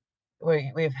 Um,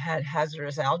 we've had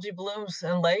hazardous algae blooms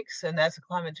in lakes, and that's a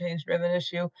climate change driven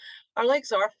issue. Our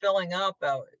lakes are filling up.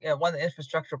 One of the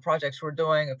infrastructure projects we're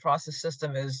doing across the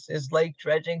system is lake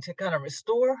dredging to kind of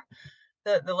restore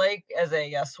the lake as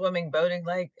a swimming boating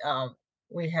lake.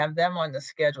 We have them on the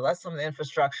schedule. That's some of the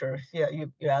infrastructure. Yeah,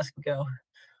 you ask,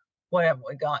 what haven't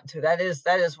we gotten to? That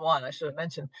is one I should have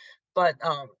mentioned, but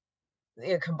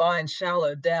combined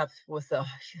shallow depth with the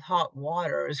hot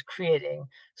water is creating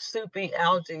soupy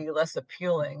algae, less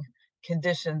appealing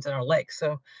conditions in our lakes.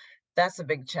 So that's a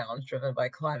big challenge driven by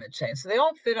climate change. So they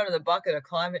all fit under the bucket of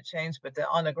climate change, but the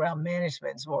on the ground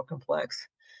management is more complex,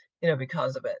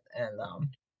 because of it. And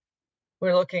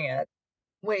we're looking at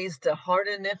ways to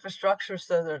harden infrastructure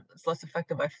so that it's less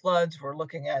affected by floods. We're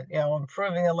looking at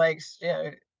improving the lakes,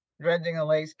 dredging the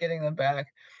lakes, getting them back.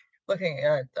 Looking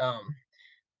at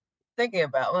thinking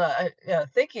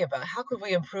about how could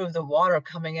we improve the water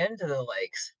coming into the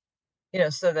lakes,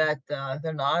 so that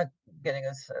they're not getting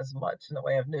as much in the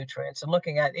way of nutrients, and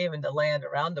looking at even the land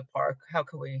around the park, how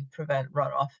can we prevent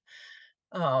runoff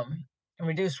and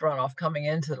reduce runoff coming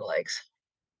into the lakes.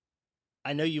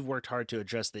 I know you've worked hard to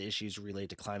address the issues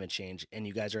related to climate change, and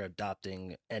you guys are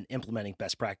adopting and implementing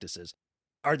best practices.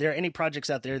 Are there any projects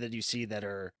out there that you see that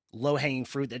are low hanging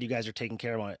fruit that you guys are taking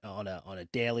care of on a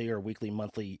daily or weekly,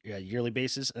 monthly, yearly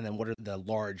basis? And then what are the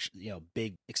large,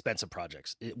 big, expensive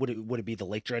projects? Would it be the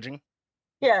lake dredging?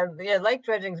 Yeah, yeah, lake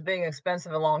dredging is being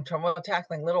expensive and long term. We're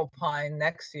tackling Little Pine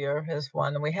next year is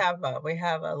one, and we have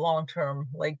a long term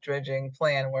lake dredging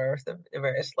plan where the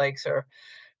various lakes are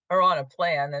on a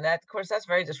plan, and that, of course, that's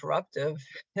very disruptive.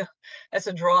 That's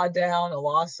a drawdown, a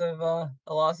loss of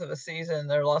a season,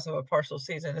 or loss of a partial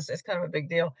season. It's kind of a big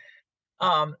deal.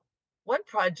 Um, One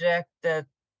project that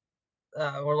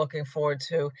we're looking forward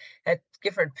to at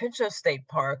Gifford Pinchot State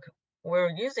Park.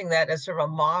 We're using that as sort of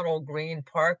a model green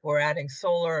park. We're adding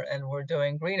solar and we're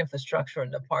doing green infrastructure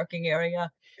in the parking area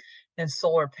and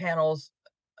solar panels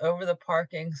over the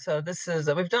parking. So this is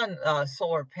we've done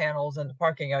solar panels in the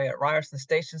parking area at Ryerson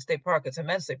Station State Park. It's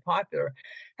immensely popular.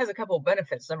 Has a couple of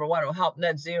benefits. Number one, it'll help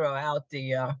net zero out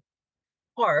the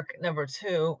park. Number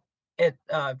two, it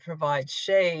provides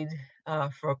shade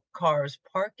for cars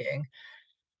parking,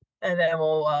 and then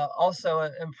we'll also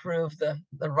improve the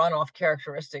runoff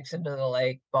characteristics into the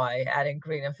lake by adding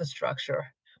green infrastructure.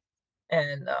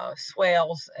 and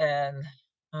swales and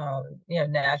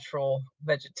natural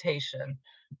vegetation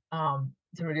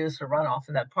to reduce the runoff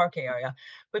in that parking area.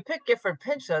 We picked Gifford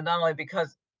Pinchot not only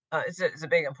because it's a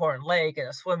big important lake and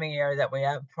a swimming area that we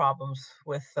have problems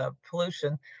with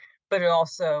pollution, but it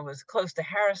also is close to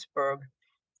Harrisburg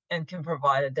and can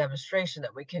provide a demonstration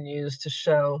that we can use to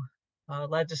show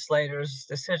legislators,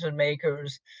 decision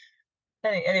makers,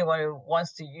 anyone who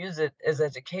wants to use it as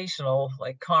educational,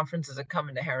 like conferences that come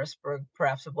into Harrisburg,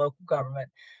 perhaps of local government,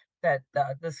 that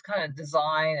this kind of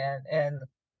design and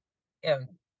you know,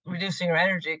 reducing your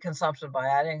energy consumption by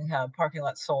adding parking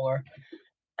lot solar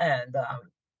and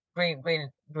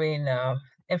green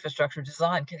infrastructure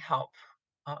design can help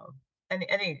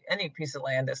any piece of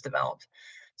land that's developed.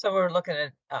 So we're looking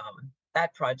at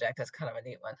that project as kind of a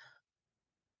neat one.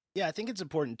 Yeah, I think it's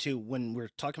important too when we're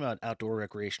talking about outdoor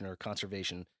recreation or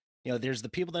conservation. There's the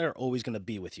people that are always going to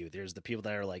be with you. There's the people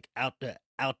that are like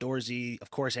outdoorsy.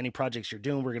 Of course, any projects you're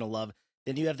doing, we're going to love.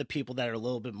 Then you have the people that are a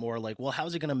little bit more like, well,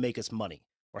 how's it going to make us money,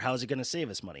 or how is it going to save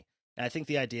us money? And I think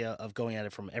the idea of going at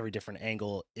it from every different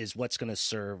angle is what's going to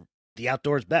serve the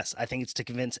outdoors best. I think it's to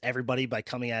convince everybody by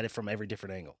coming at it from every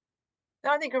different angle.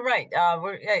 No, I think you're right.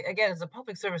 Again, as a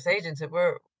public service agency,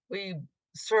 we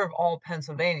serve all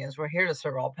Pennsylvanians. We're here to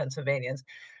serve all Pennsylvanians.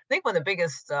 I think one of the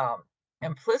biggest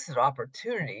implicit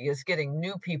opportunity is getting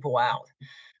new people out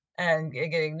and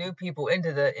getting new people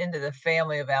into the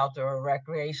family of outdoor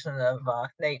recreation of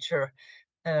nature.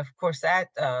 And of course, that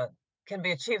can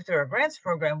be achieved through our grants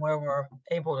program, where we're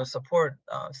able to support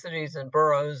cities and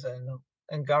boroughs and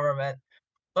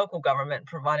local government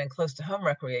providing close to home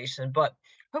recreation, but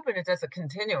hoping that that's a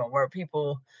continuum where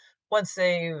people, once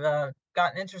they've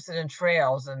gotten interested in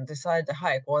trails and decided to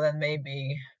hike, well, then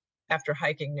maybe after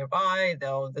hiking nearby,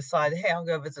 they'll decide, hey, I'll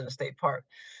go visit a state park,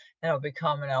 and it'll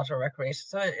become an outdoor recreation.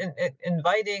 So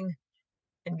inviting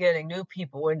and getting new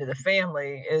people into the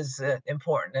family is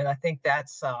important. And I think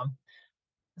that's some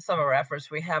of our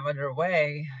efforts we have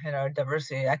underway in our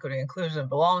diversity, equity, inclusion, and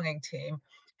belonging team,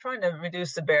 trying to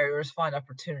reduce the barriers, find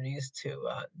opportunities to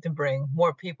bring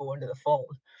more people into the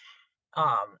fold,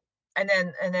 um, and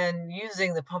then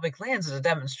using the public lands as a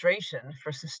demonstration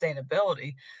for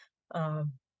sustainability.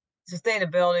 Um,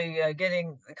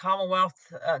 getting the Commonwealth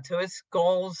to its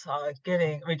goals,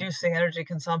 getting reducing energy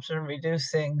consumption,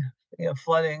 reducing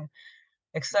flooding,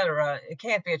 etc. It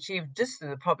can't be achieved just through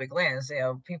the public lands.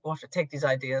 People have to take these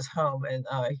ideas home and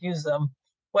use them,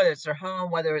 whether it's their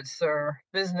home, whether it's their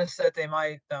business that they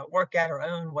might work at or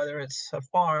own, whether it's a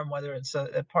farm, whether it's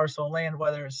a parcel of land,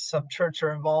 whether it's some church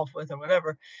you're involved with or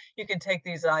whatever. You can take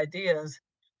these ideas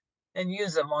and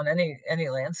use them on any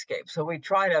landscape. So we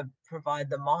try to provide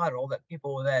the model that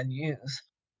people will then use.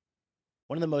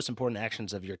 One of the most important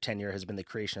actions of your tenure has been the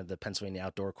creation of the Pennsylvania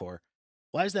Outdoor Corps.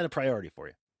 Why is that a priority for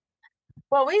you?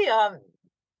 Well,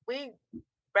 we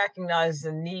recognize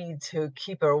the need to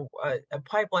keep a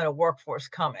pipeline of workforce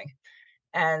coming.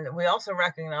 And we also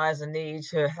recognize the need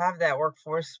to have that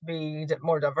workforce be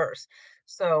more diverse.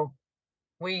 So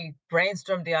we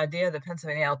brainstormed the idea of the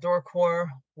Pennsylvania Outdoor Corps.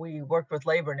 We worked with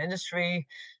labor and industry,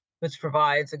 which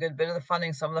provides a good bit of the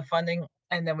funding, some of the funding.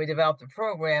 And then we developed a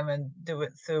program and do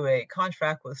it through a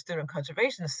contract with Student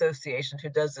Conservation Association, who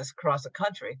does this across the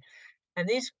country. And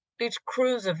these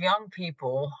crews of young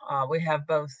people, we have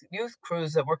both youth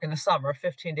crews that work in the summer,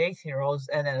 15 to 18-year-olds,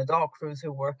 and then adult crews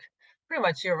who work pretty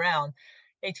much year round,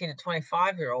 18 to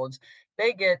 25-year-olds.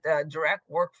 They get direct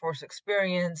workforce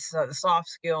experience, the soft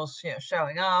skills,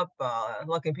 showing up,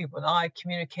 looking people in the eye,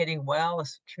 communicating well,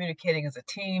 communicating as a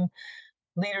team,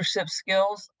 leadership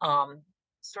skills,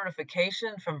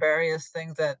 certification from various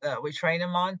things that we train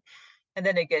them on, and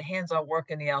then they get hands-on work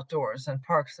in the outdoors and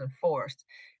parks and forests.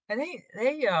 And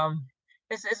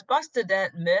it's busted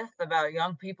that myth about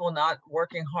young people not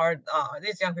working hard.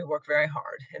 These young people work very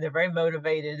hard and they're very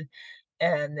motivated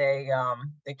and they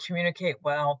communicate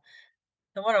well.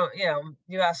 And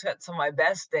you asked at some of my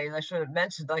best days, I should have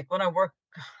mentioned, like when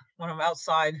I'm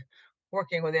outside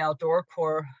working with the outdoor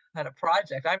corps at a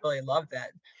project, I really love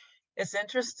that. It's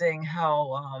interesting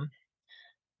how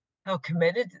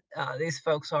committed these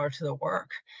folks are to the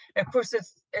work. And of course,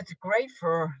 it's great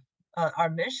for our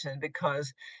mission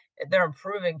because they're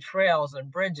improving trails and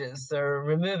bridges. They're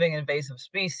removing invasive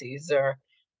species. They're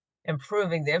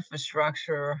improving the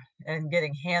infrastructure and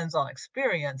getting hands-on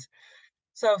experience.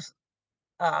 So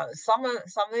some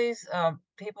of these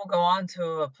people go on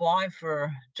to apply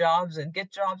for jobs and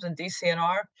get jobs in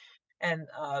DCNR. And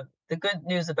the good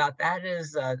news about that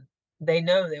is they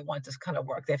know they want this kind of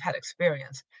work. They've had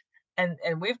experience and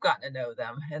we've gotten to know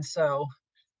them. And so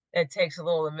it takes a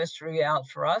little of the mystery out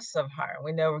for us of hiring.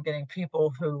 We know we're getting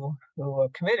people who are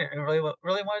committed, who really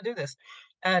want to do this,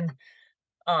 and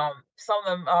some of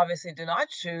them obviously do not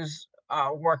choose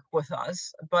work with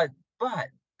us, but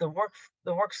the work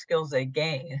the work skills they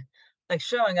gain, like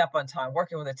showing up on time,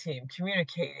 working with a team,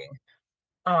 communicating,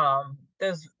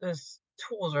 those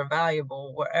tools are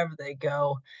valuable wherever they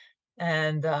go,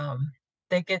 and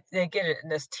they get it in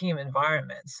this team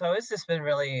environment. So it's just been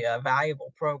really a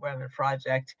valuable program and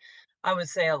project. I would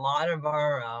say a lot of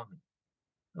our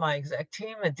my exec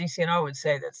team at DCNR would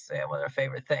say that's one of their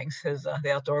favorite things is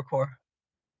the outdoor core.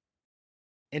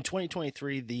 In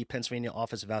 2023, the Pennsylvania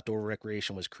Office of Outdoor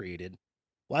Recreation was created.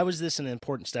 Why was this an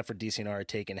important step for DCNR to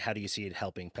take, and how do you see it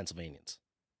helping Pennsylvanians?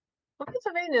 Well,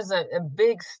 Pennsylvania is a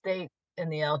big state in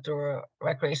the outdoor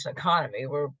recreation economy.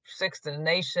 We're sixth in the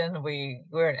nation.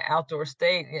 We're an outdoor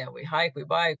state. You know, we hike, we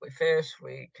bike, we fish,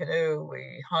 we canoe,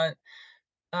 we hunt.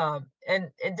 And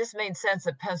it just made sense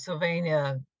that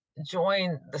Pennsylvania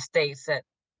join the states that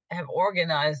have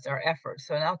organized our efforts.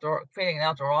 So, creating an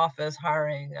outdoor office,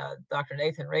 hiring Dr.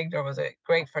 Nathan Rigdor was a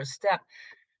great first step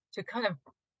to kind of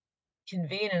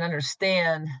convene and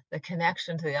understand the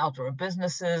connection to the outdoor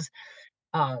businesses,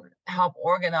 help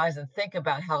organize and think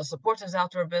about how to support those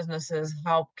outdoor businesses,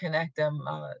 help connect them,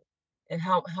 and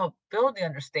help build the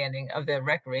understanding of the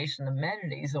recreation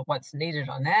amenities of what's needed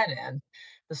on that end,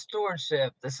 the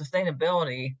stewardship, the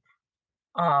sustainability,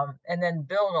 and then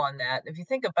build on that. If you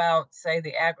think about, say,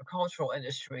 the agricultural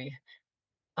industry,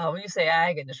 when you say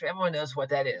ag industry, everyone knows what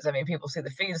that is. I mean, people see the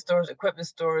feed stores, equipment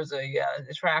stores,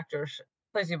 the tractors,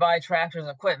 place you buy tractors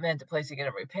and equipment, the place you get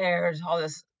them repaired, all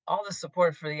this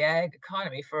support for the ag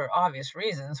economy for obvious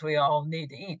reasons. We all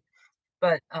need to eat,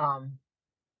 but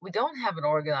we don't have an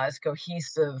organized,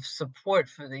 cohesive support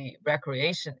for the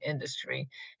recreation industry,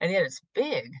 and yet it's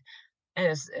big and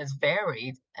it's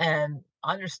varied. And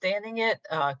understanding it,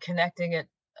 connecting it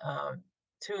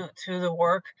to the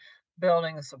work,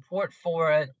 building a support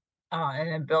for it, and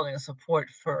then building a support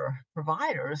for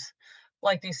providers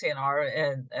like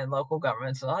DCNR and local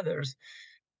governments and others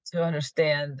to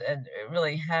understand and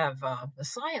really have the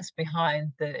science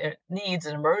behind the needs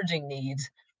and emerging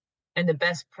needs and the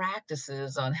best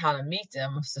practices on how to meet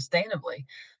them sustainably.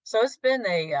 So it's been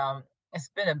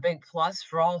a big plus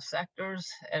for all sectors.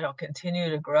 It'll continue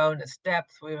to grow in its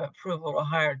depth. We have approval to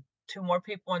hire two more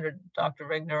people under Dr.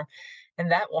 Rigner,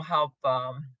 and that will help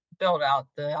build out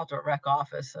the outdoor rec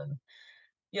office and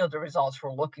yield the results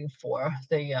we're looking for.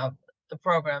 The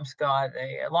program's got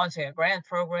launching a grant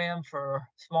program for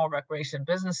small recreation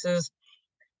businesses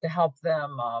to help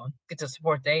them get the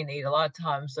support they need. A lot of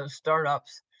times, those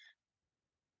startups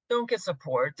don't get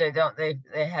support. They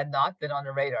had not been on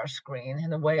the radar screen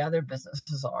in the way other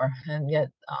businesses are, and yet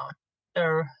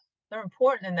they're they're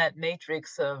important in that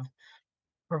matrix of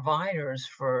providers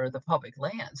for the public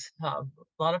lands. A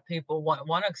lot of people want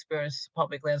to experience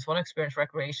public lands, want to experience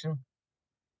recreation,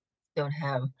 don't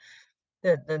have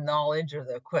the knowledge or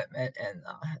the equipment, and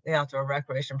the outdoor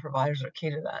recreation providers are key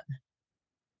to that.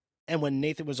 And when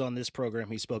Nathan was on this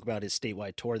program, he spoke about his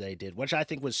statewide tour that he did, which I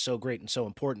think was so great and so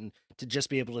important to just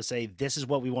be able to say, this is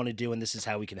what we want to do and this is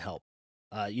how we can help.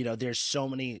 There's so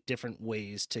many different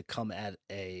ways to come at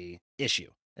a issue.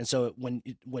 And so when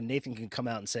Nathan can come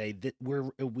out and say that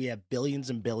we have billions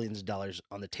and billions of dollars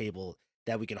on the table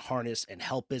that we can harness and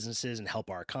help businesses and help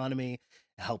our economy,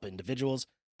 help individuals,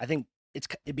 I think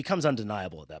it becomes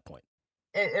undeniable at that point.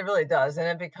 It really does, and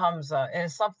it becomes and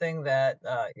it's something that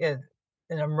is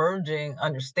an emerging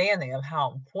understanding of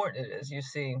how important it is. You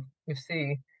see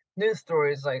news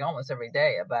stories like almost every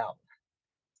day about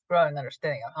growing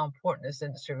understanding of how important this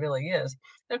industry really is.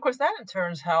 And of course, that in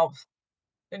turn helps.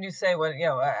 And you say, what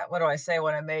do I say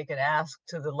when I make an ask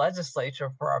to the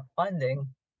legislature for our funding?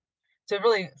 To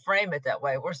really frame it that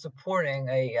way, we're supporting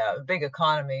a big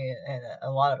economy and a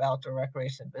lot of outdoor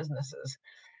recreation businesses.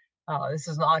 This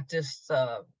is not just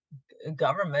a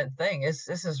government thing. This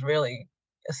is really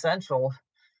essential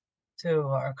to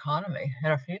our economy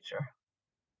and our future.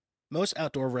 Most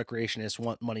outdoor recreationists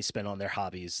want money spent on their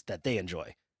hobbies that they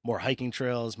enjoy, more hiking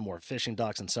trails, more fishing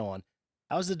docks, and so on.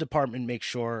 How does the department make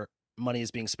sure money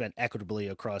is being spent equitably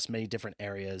across many different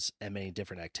areas and many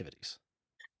different activities?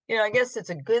 I guess it's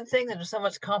a good thing that there's so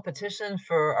much competition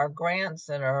for our grants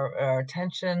and our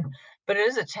attention, but it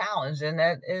is a challenge, and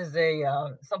that is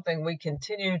a something we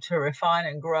continue to refine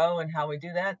and grow in how we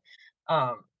do that.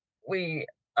 We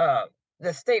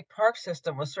the state park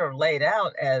system was sort of laid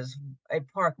out as a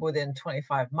park within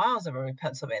 25 miles of every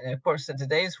Pennsylvania. And of course, in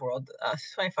today's world,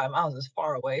 25 miles is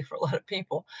far away for a lot of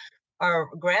people. Our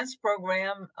grants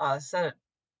program set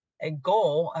a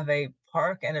goal of a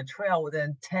park and a trail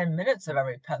within 10 minutes of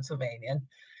every Pennsylvanian.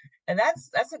 And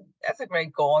that's a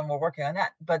great goal, and we're working on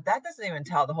that. But that doesn't even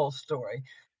tell the whole story.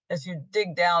 As you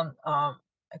dig down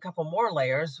a couple more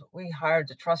layers, we hired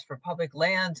the Trust for Public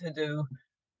Land to do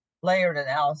layered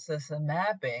analysis and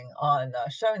mapping on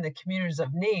showing the communities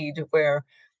of need where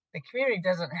the community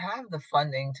doesn't have the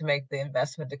funding to make the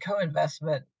investment, the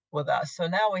co-investment with us. So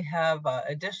now we have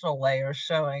additional layers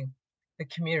showing the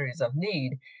communities of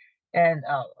need, and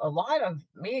a lot of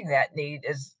meeting that need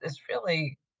is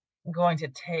really going to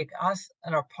take us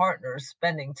and our partners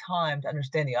spending time to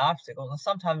understand the obstacles. And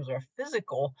sometimes they're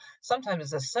physical, sometimes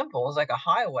it's as simple as like a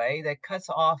highway that cuts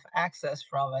off access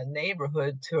from a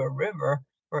neighborhood to a river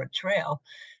or a trail.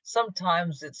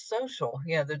 Sometimes it's social.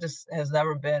 There just has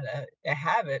never been a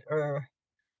habit or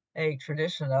a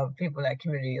tradition of people in that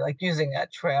community like using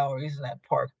that trail or using that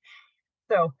park.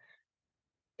 So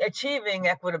achieving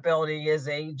equitability is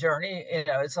a journey.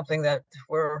 It's something that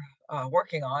we're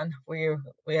working on. We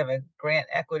have a grant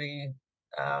equity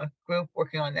group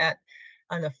working on that.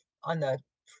 On the on the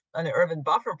on the urban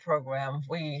buffer program,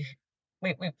 we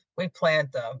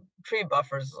plant tree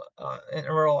buffers in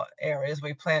rural areas.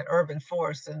 We plant urban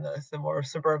forests in the more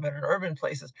suburban and urban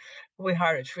places. We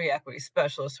hired a tree equity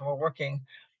specialist, and we're working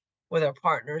with our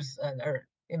partners and our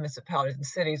municipalities and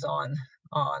cities on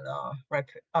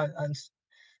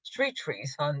street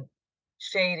trees, on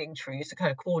shading trees to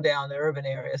kind of cool down the urban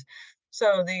areas.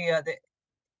 So the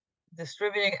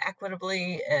distributing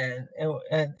equitably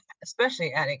and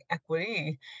especially adding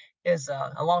equity is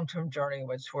a long-term journey,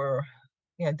 which we're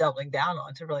doubling down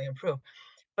on to really improve.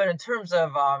 But in terms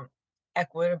of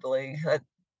equitably,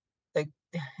 the,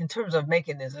 in terms of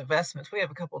making these investments, we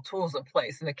have a couple of tools in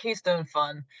place. In the Keystone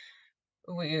Fund,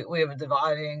 we have a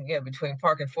dividing between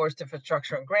park and forest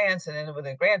infrastructure and grants, and then with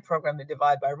the grant program they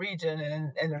divide by region,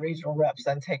 and the regional reps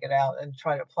then take it out and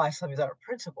try to apply some of these other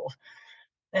principles.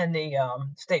 And the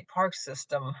state park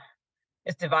system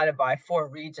is divided by 4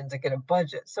 regions that get a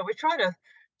budget, so we try to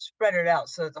spread it out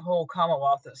so that the whole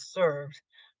Commonwealth is served.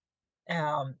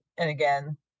 And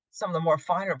again, some of the more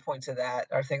finer points of that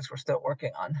are things we're still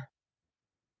working on.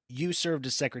 You served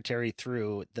as secretary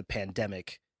through the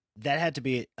pandemic. That had to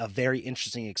be a very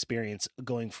interesting experience,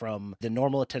 going from the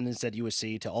normal attendance at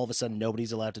USC to all of a sudden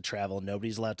nobody's allowed to travel,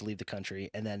 nobody's allowed to leave the country,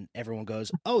 and then everyone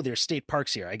goes, "Oh, there's state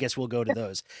parks here. I guess we'll go to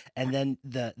those." And then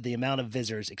the amount of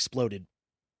visitors exploded.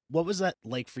 What was that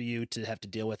like for you to have to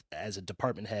deal with as a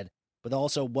department head? But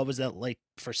also, what was that like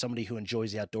for somebody who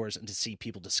enjoys the outdoors and to see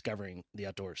people discovering the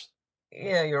outdoors?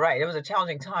 Yeah, you're right. It was a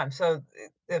challenging time. So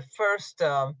the first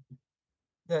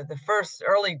the first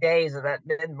early days of that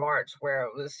mid-March, where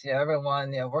it was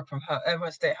everyone work from home,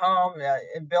 everyone stay home,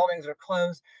 and buildings are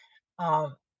closed,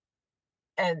 um,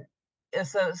 and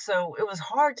so it was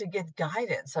hard to get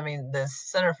guidance. I mean, the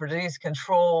Center for Disease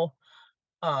Control,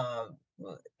 our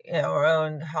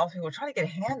own health people were trying to get a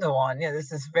handle on,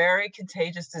 this is very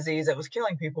contagious disease that was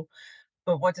killing people,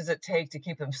 but what does it take to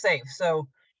keep them safe? So,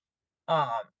 um,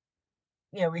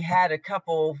 we had a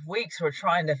couple weeks we're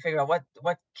trying to figure out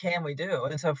what can we do.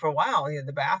 And so for a while,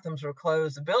 the bathrooms were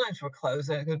closed, the buildings were closed,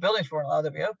 the buildings weren't allowed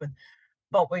to be open.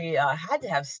 But we had to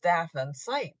have staff on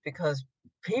site because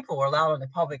people were allowed on the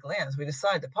public lands. We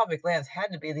decided the public lands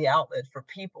had to be the outlet for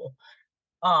people.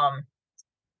 Um,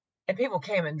 and people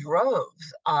came in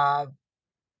droves.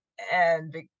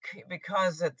 And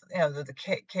because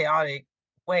the chaotic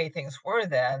way things were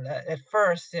then, at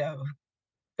first,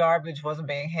 garbage wasn't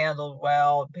being handled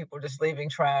well. People were just leaving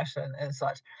trash and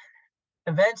such.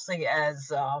 Eventually, as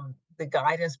the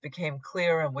guidance became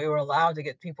clear and we were allowed to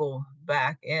get people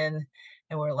back in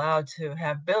and we're allowed to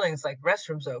have buildings like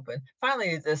restrooms open,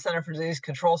 finally, the Center for Disease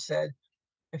Control said,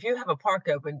 if you have a park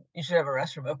open, you should have a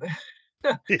restroom open.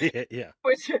 Yeah.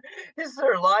 Which is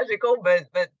sort of logical, but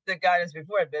the guidance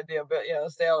before had been,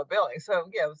 stay out of the building. So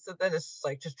so then it's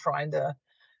like just trying to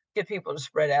get people to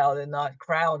spread out and not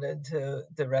crowd into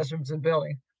the restrooms and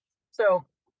building. So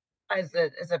as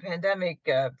the pandemic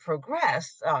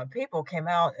progressed, people came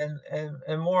out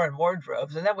in more and more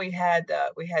droves, and then we had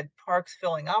parks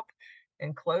filling up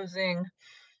and closing,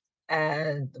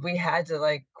 and we had to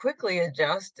like quickly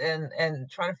adjust and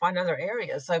try to find other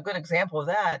areas. So a good example of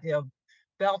that,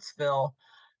 Beltsville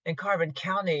in Carbon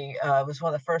County was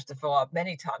one of the first to fill up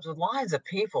many times with lines of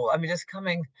people. I mean, just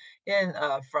coming in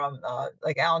from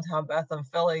like Allentown, Bethlehem,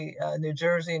 Philly, New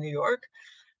Jersey, New York.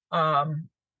 Um,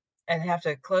 and have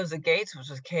to close the gates, which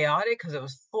was chaotic because it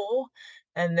was full.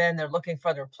 And then they're looking for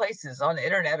other places on the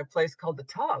internet, a place called the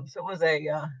Tub. So it was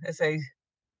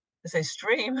it's a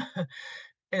stream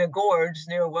in a gorge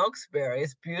near Wilkes-Barre.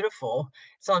 It's beautiful.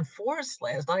 It's on forest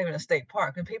land. It's not even a state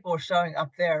park, and people were showing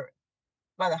up there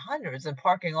by the hundreds and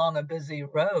parking along a busy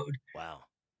road. Wow.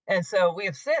 And so we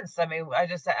have since, I mean, I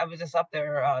was just up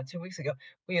there 2 weeks ago.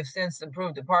 We have since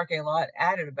improved the parking lot,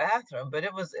 added a bathroom, but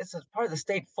it's a part of the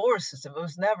state forest system. It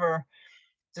was never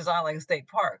designed like a state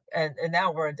park, and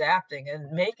now we're adapting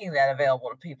and making that available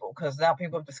to people because now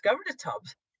people have discovered the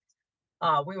tubs.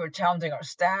 We were challenging our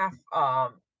staff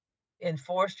in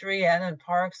forestry and in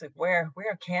parks, like where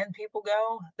can people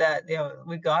go? That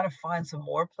we got to find some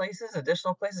more places,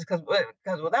 additional places,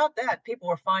 because without that, people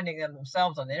were finding them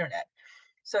themselves on the internet.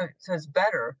 So it's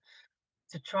better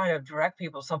to try to direct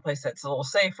people someplace that's a little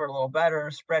safer, a little better,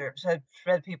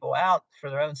 spread people out for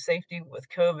their own safety with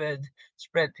COVID,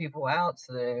 spread people out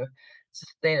so the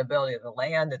sustainability of the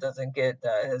land that doesn't get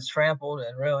as trampled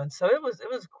and ruined. So it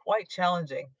was quite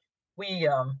challenging. We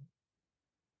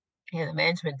the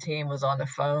management team was on the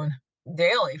phone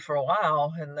daily for a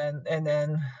while, and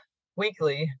then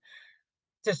weekly,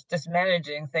 just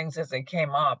managing things as they came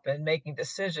up and making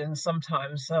decisions.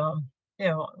 Sometimes, we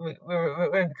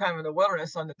were in kind of in the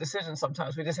wilderness on the decision.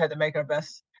 Sometimes we just had to make our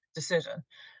best decision,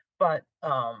 but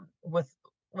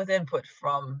with input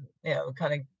from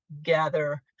kind of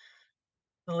gather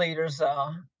the leader's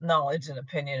knowledge and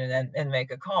opinion, and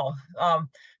make a call.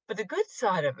 But the good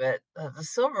side of it, the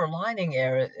silver lining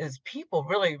here, is people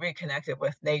really reconnected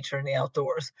with nature and the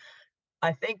outdoors.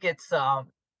 I think it's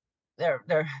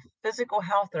their physical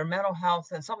health, their mental health,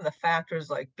 and some of the factors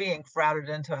like being crowded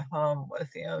into a home with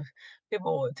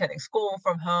people attending school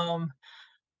from home,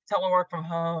 telework from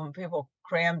home, people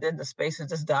crammed into spaces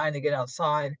just dying to get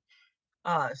outside.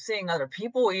 Seeing other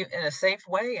people in a safe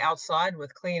way outside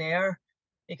with clean air.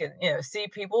 You can, see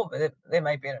people, but they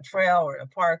might be in a trail or in a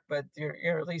park, but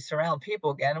you're at least around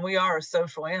people again. And we are a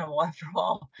social animal after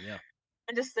all. Yeah.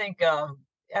 I just think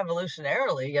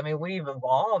evolutionarily, I mean, we've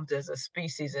evolved as a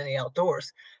species in the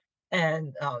outdoors,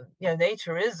 and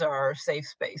nature is our safe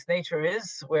space. Nature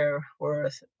is where we're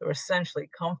essentially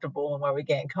comfortable and where we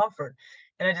gain comfort.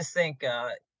 And I just think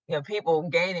people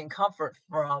gaining comfort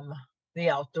from the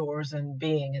outdoors and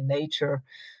being in nature,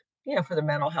 for the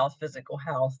mental health, physical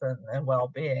health, and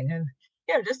well-being, and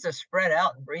just to spread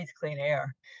out and breathe clean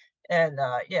air. And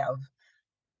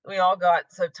we all got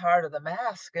so tired of the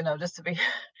mask, just to be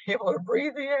able to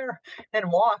breathe the air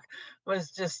and walk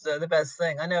was just the best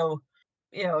thing. I know,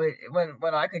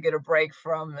 when I could get a break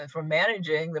from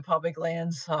managing the public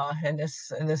lands in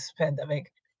this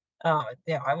pandemic,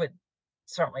 I would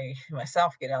certainly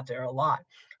myself get out there a lot.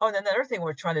 Oh, and then the other thing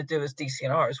we're trying to do is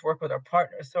DCNR, is work with our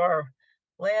partners. So our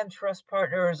land trust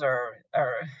partners, our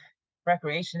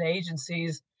recreation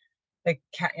agencies, like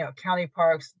county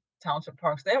parks, township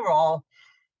parks, they were all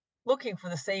looking for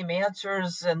the same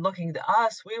answers and looking to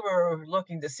us. We were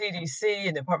looking to CDC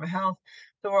and Department of Health.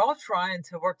 So we're all trying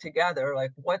to work together.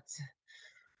 Like, what's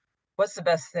the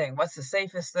best thing? What's the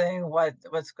safest thing?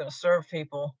 What's going to serve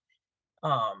people?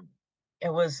 Um,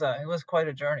 it was quite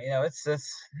a journey. It's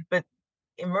but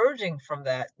emerging from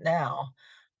that now,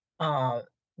 uh,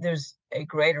 there's a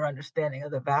greater understanding of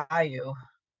the value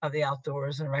of the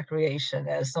outdoors and recreation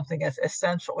as something that's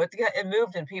essential. It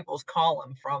moved in people's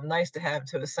column from nice to have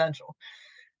to essential.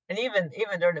 And even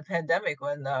during the pandemic,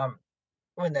 when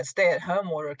the stay-at-home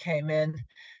order came in,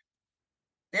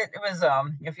 it was,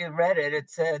 if you read it, it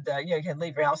said, you can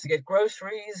leave your house to get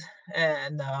groceries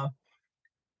and,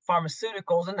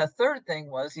 pharmaceuticals, and the third thing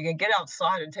was you can get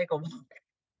outside and take a walk.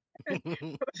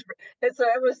 And so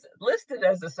it was listed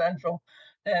as essential,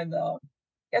 and,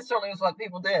 it certainly was what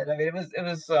people did. I mean,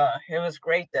 it was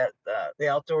great that, the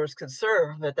outdoors could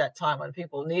serve at that time when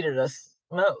people needed us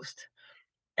most.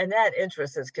 And that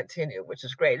interest has continued, which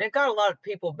is great. And it got a lot of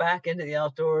people back into the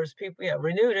outdoors. People,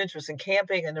 renewed interest in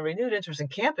camping, and the renewed interest in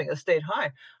camping has stayed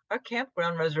high. Our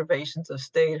campground reservations have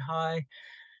stayed high.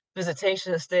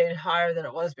 Visitation has stayed higher than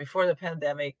it was before the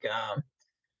pandemic.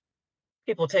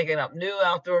 People taking up new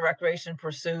outdoor recreation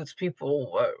pursuits.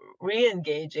 People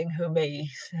re-engaging who may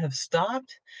have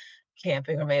stopped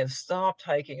camping or may have stopped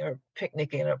hiking or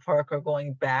picnicking in a park or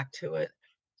going back to it.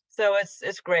 So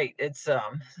it's great. It's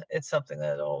something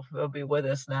that'll be with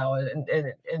us now,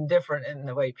 and different in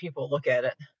the way people look at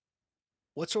it.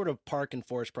 What sort of park and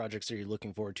forest projects are you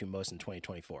looking forward to most in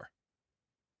 2024?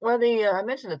 Well, the I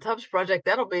mentioned the Tubbs project,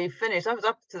 that'll be finished. I was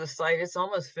up to the site. It's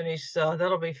almost finished.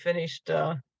 That'll be finished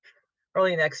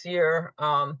early next year.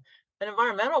 An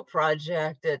environmental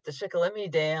project at the Shikellamy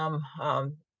Dam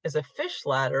is a fish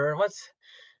ladder, and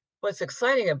what's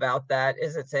exciting about that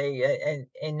is it's a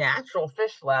natural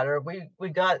fish ladder.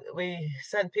 We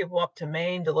sent people up to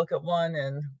Maine to look at one,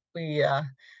 and we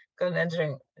got an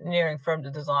engineering firm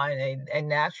to design a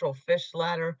natural fish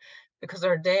ladder because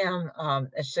our dam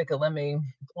at Shikellamy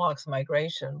blocks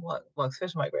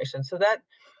fish migration. So that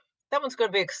one's going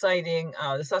to be exciting.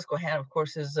 The Susquehanna, of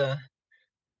course, is the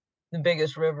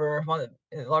biggest river, one of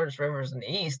the largest rivers in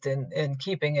the east, and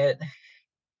keeping it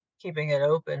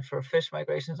open for fish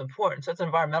migration is important. So it's an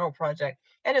environmental project,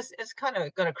 and it's kind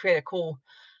of going to create a cool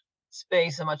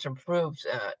space, a much improved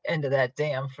end of that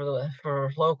dam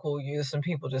for local use and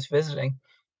people just visiting.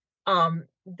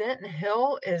 Denton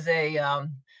Hill is a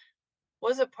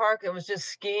was a park that was just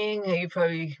skiing. You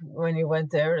probably when you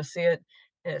went there to see it,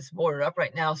 and it's boarded up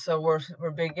right now. So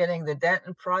we're beginning the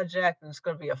Denton project, and it's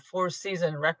going to be a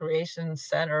four-season recreation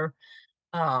center.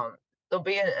 There'll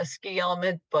be a ski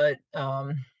element, but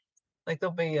like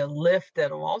there'll be a lift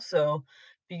that'll also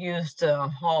be used to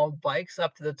haul bikes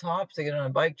up to the top to get on a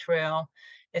bike trail.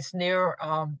 It's near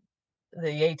the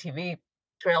ATV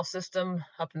trail system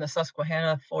up in the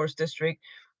Susquehanna Forest District.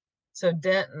 So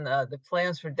Denton, the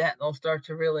plans for Denton will start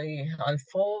to really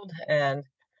unfold and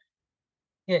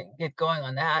get going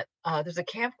on that. There's a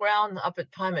campground up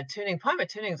at Pine Tuning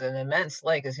is an immense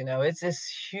lake, as you know. It's just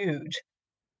huge,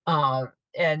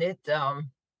 and it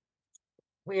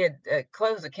we had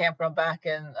closed the campground back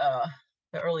in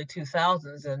the early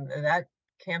 2000s, and that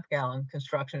campground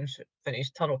construction should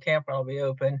finish. Total campground will be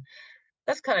open.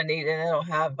 That's kind of neat, and it'll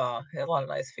have a lot of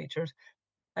nice features.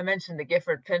 I mentioned the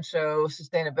Gifford Pinchot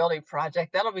Sustainability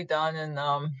Project. That'll be done,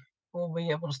 and we'll be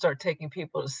able to start taking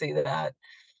people to see that.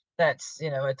 That's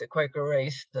at the Quaker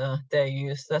Race Day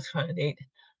use. That's kind of neat.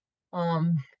 Yeah,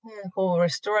 well,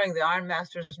 restoring the Iron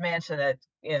Master's mansion at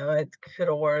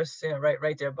Kittlehorse,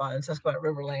 right there by the Susquehanna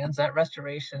Riverlands. That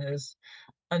restoration is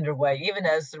underway, even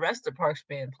as the rest of the park's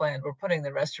being planned. We're putting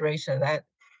the restoration of that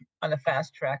on a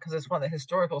fast track because it's one of the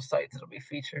historical sites that'll be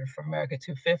featured for America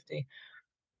 250.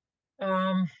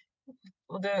 Um,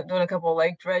 doing a couple of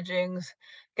lake dredgings.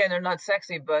 Again, they're not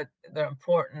sexy, but they're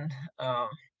important.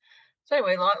 So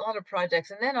anyway, a lot of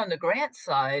projects, and then on the grant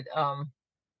side,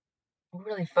 we're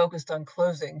really focused on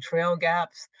closing trail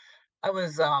gaps. I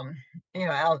was,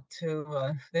 out to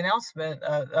the announcement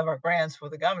of our grants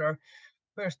with the governor.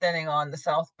 We were standing on the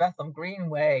South Bethlehem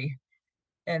Greenway,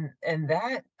 and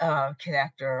that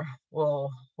connector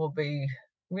will be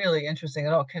really interesting.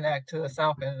 It'll connect to the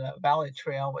Falcon Valley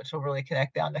Trail, which will really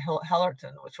connect down to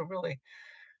Hellerton, which will really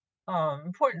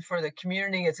important for the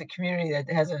community. It's a community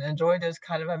that hasn't enjoyed those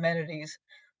kind of amenities,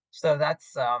 so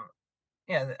that's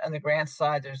yeah. On the grant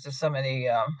side, there's just so many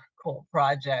cool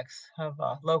projects of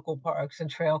local parks and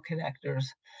trail connectors.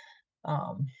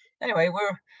 Um, anyway,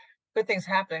 we're good things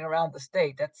happening around the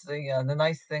state. That's the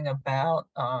nice thing about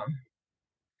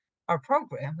our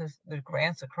program is there's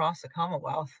grants across the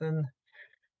Commonwealth and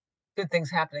good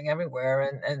things happening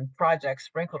everywhere and projects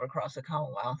sprinkled across the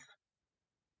Commonwealth.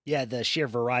 Yeah, the sheer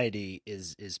variety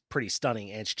is pretty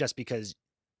stunning, and it's just because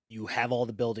you have all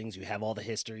the buildings, you have all the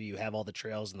history, you have all the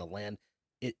trails and the land.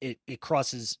 It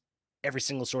crosses every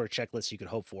single sort of checklist you could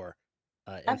hope for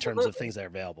in terms of Absolutely. things that are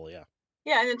available. Yeah.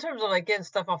 Yeah, and in terms of like getting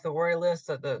stuff off the worry list,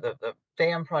 the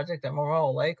dam project at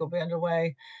Memorial Lake will be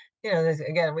underway.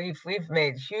 Again, we've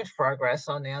made huge progress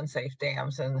on the unsafe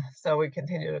dams, and so we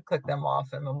continue to click them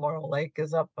off. And Memorial Lake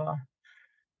is up.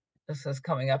 This is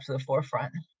coming up to the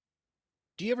forefront.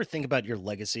 Do you ever think about your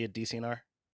legacy at DCNR?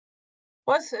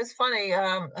 What's it's funny.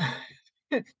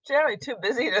 Generally too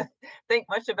busy to think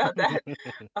much about that.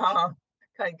 Uh,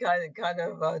 kind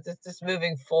of just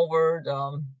moving forward.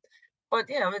 But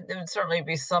it would certainly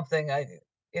be something I'd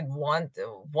want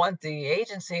the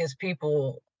agency as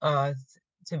people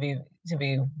to be to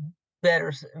be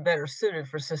better suited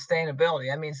for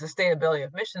sustainability. I mean, sustainability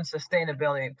of mission,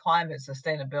 sustainability of climate,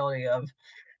 sustainability of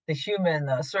the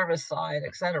human service side,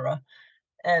 etc.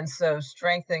 And so,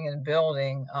 strengthening and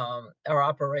building our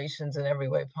operations in every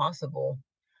way possible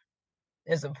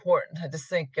is important. I just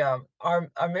think our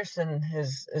mission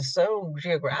is so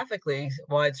geographically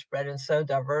widespread and so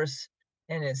diverse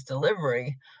in its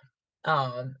delivery.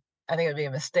 I think it'd be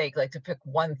a mistake, like to pick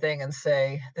one thing and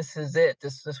say this is it.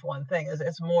 This one thing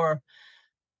it's more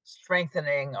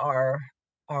strengthening our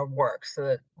work so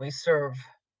that we serve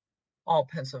all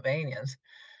Pennsylvanians.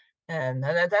 And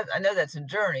I know that's a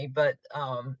journey, but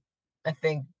I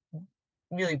think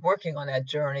really working on that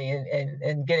journey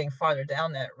and getting farther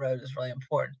down that road is really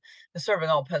important. And serving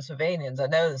all Pennsylvanians, I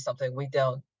know that's something we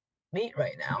don't meet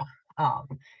right now.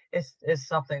 Um, it's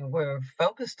something we're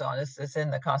focused on. It's in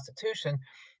the Constitution.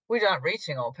 We're not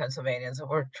reaching all Pennsylvanians, and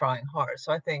we're trying hard.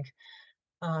 So I think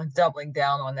doubling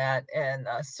down on that and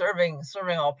serving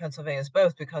all Pennsylvanians,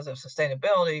 both because of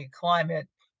sustainability, climate,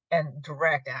 and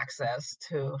direct access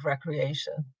to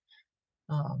recreation.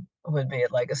 would be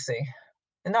a legacy,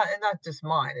 and not just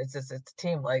mine. It's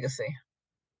team legacy.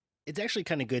 It's actually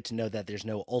kind of good to know that there's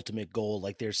no ultimate goal.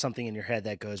 Like there's something in your head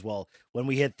that goes, well, when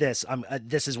we hit this,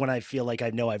 this is when I feel like I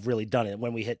know I've really done it.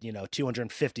 When we hit,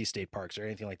 250 state parks or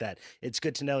anything like that, it's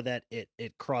good to know that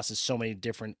it crosses so many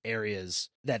different areas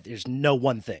that there's no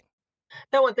one thing.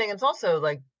 No, one thing, it's also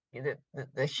like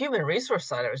the human resource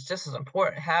side of it is just as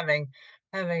important. Having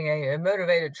a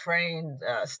motivated, trained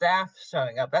staff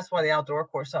showing up. That's why the outdoor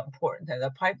course is so important. And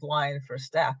the pipeline for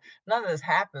staff. None of this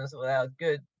happens without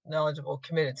good, knowledgeable,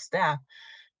 committed staff.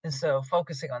 And so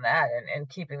focusing on that and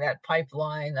keeping that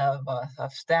pipeline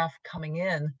of staff coming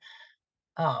in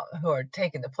who are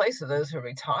taking the place of those who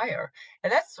retire.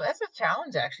 And that's a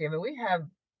challenge actually. I mean, we have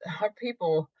our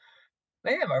people,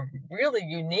 many of them are really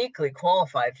uniquely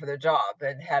qualified for their job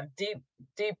and have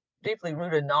deeply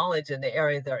rooted knowledge in the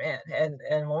area they're in.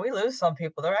 And when we lose some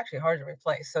people, they're actually hard to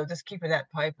replace. So just keeping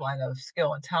that pipeline of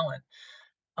skill and talent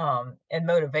and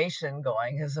motivation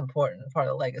going is important part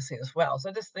of the legacy as well.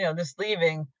 So just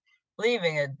leaving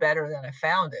it better than I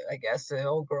found it. I guess the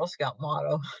old Girl Scout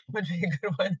motto would be a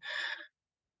good one.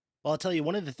 Well, I'll tell you,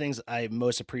 one of the things I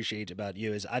most appreciate about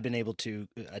you is I've been able to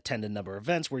attend a number of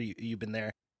events where you've been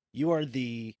there. You are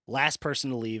the last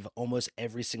person to leave almost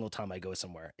every single time I go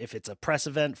somewhere. If it's a press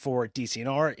event for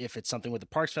DCNR, if it's something with the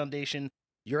Parks Foundation,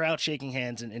 you're out shaking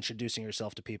hands and introducing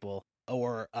yourself to people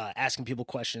or asking people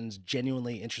questions,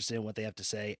 genuinely interested in what they have to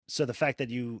say. So the fact that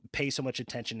you pay so much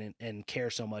attention and care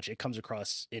so much, it comes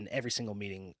across in every single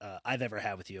meeting I've ever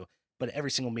had with you, but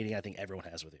every single meeting I think everyone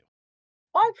has with you.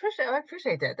 Well, I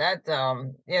appreciate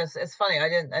that. Yes, it's funny. I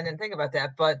didn't think about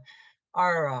that, but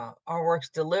our work's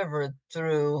delivered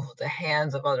through the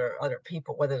hands of other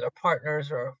people, whether they're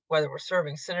partners or whether we're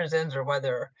serving citizens or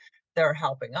whether they're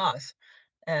helping us.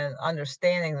 And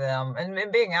understanding them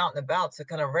and being out and about, it's a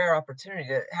kind of rare opportunity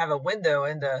to have a window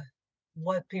into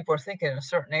what people are thinking in a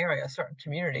certain area, a certain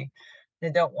community. They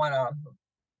don't want to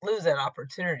lose that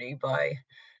opportunity by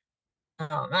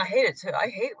I hate it too. I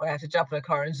hate when I have to jump in a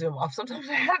car and zoom off. Sometimes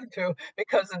I have to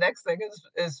because the next thing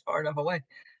is far enough away.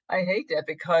 I hate that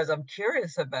because I'm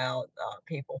curious about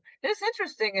people. It's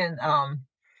interesting and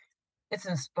it's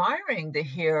inspiring to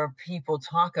hear people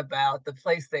talk about the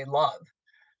place they love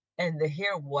and to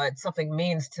hear what something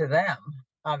means to them,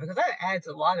 because that adds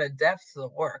a lot of depth to the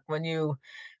work when you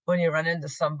run into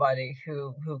somebody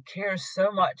who cares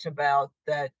so much about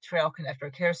that trail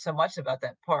connector, cares so much about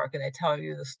that park, and they tell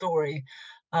you the story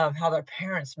of how their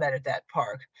parents met at that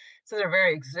park. So their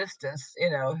very existence,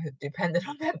 depended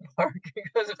on that park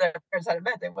because if their parents hadn't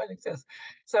met, they wouldn't exist.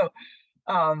 So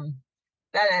um,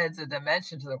 that adds a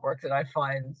dimension to the work that I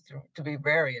find to be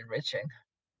very enriching.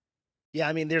 Yeah,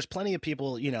 I mean, there's plenty of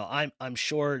people, I'm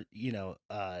sure,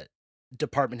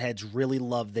 department heads really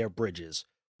love their bridges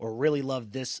or really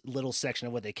love this little section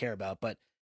of what they care about. But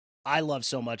I love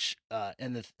so much,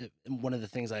 one of the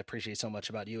things I appreciate so much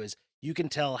about you is you can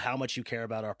tell how much you care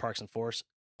about our parks and forests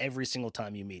every single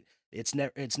time you meet. It's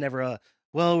never a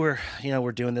well,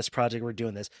 we're doing this project, we're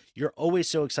doing this. You're always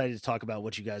so excited to talk about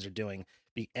what you guys are doing,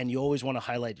 and you always want to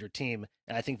highlight your team.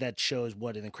 And I think that shows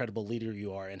what an incredible leader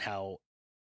you are and how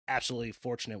absolutely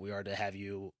fortunate we are to have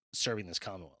you serving this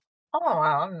Commonwealth. Oh,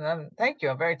 wow, thank you,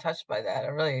 I'm very touched by that, I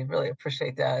really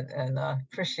appreciate that, and,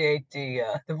 appreciate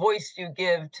the voice you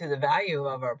give to the value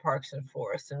of our parks and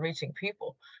forests and reaching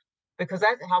people, because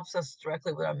that helps us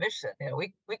directly with our mission.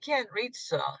 We can't reach,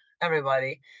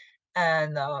 everybody,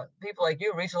 and, people like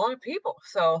you reach a lot of people,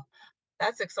 so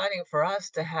that's exciting for us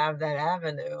to have that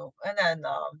avenue, and then,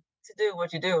 to do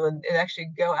what you do and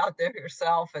actually go out there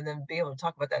yourself and then be able to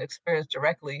talk about that experience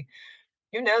directly.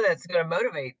 That's going to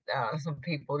motivate some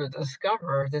people to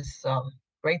discover this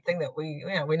great thing that we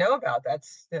know about.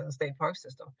 That's the state park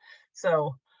system.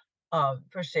 So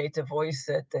appreciate the voice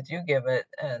that you give it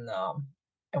and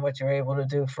what you're able to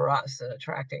do for us and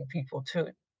attracting people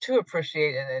to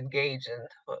appreciate and engage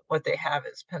in what they have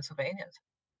as Pennsylvanians.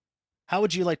 How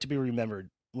would you like to be remembered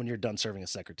when you're done serving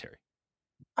as secretary?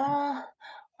 Uh,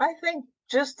 I think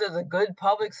just as a good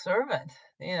public servant,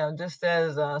 just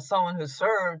as someone who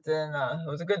served and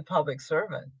was a good public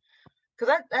servant. Because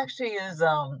that actually is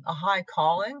a high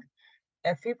calling.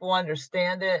 If people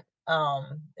understand it,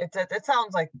 it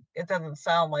sounds like it doesn't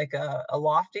sound like a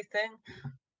lofty thing,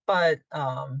 but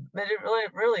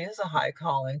it really is a high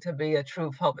calling to be a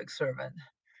true public servant.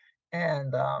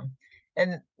 And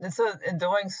and so in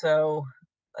doing so,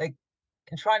 like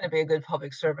in trying to be a good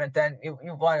public servant, then you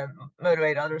want to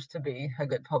motivate others to be a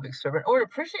good public servant or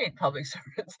appreciate public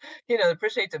servants,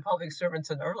 appreciate the public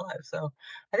servants in their lives. So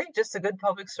I think just a good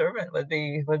public servant would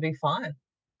be fine.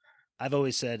 I've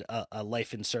always said a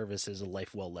life in service is a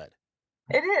life well led.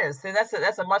 It is, and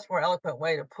that's a much more eloquent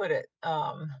way to put it.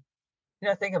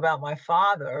 Think about my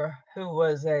father, who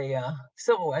was a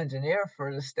civil engineer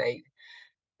for the state,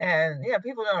 and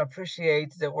people don't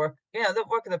appreciate the work. The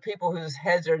work of the people whose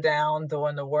heads are down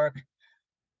doing the work,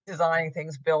 designing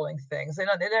things, building things. They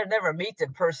never meet the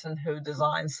person who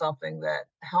designs something that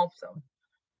helps them.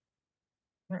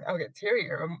 I'll get teary.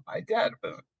 My dad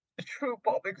was a true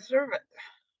public servant,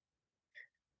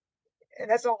 and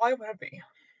that's all I want to be.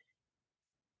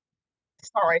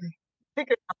 Sorry,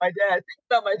 thinking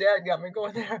about my dad got me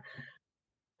going there.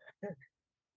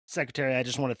 Secretary, I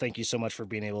just want to thank you so much for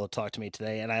being able to talk to me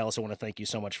today. And I also want to thank you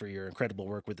so much for your incredible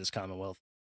work with this Commonwealth.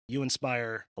 You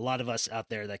inspire a lot of us out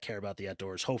there that care about the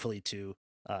outdoors, hopefully to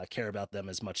care about them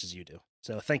as much as you do.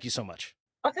 So thank you so much.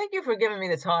 Well, thank you for giving me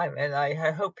the time, and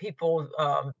I hope people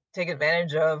take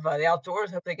advantage of the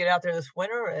outdoors. Hope they get out there this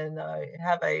winter and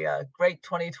have a great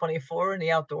 2024 in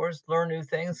the outdoors. Learn new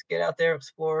things, get out there,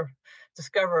 explore,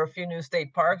 discover a few new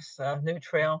state parks, new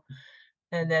trail,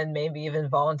 and then maybe even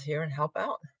volunteer and help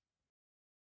out.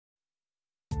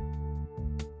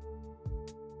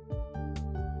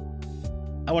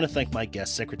 I want to thank my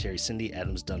guest, Secretary Cindy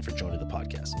Adams Dunn, for joining the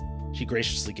podcast. She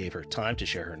graciously gave her time to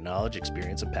share her knowledge,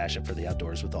 experience, and passion for the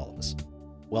outdoors with all of us.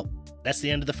 Well, that's the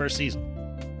end of the first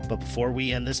season. But before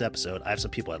we end this episode, I have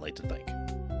some people I'd like to thank.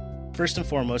 First and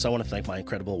foremost, I want to thank my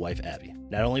incredible wife, Abby,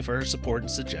 not only for her support and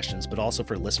suggestions, but also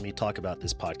for listening to me talk about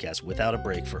this podcast without a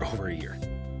break for over a year.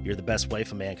 You're the best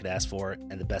wife a man could ask for,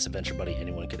 and the best adventure buddy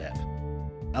anyone could have.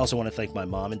 I also want to thank my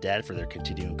mom and dad for their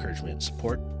continued encouragement and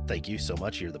support. Thank you so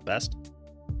much. You're the best.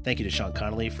 Thank you to Sean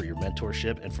Connolly for your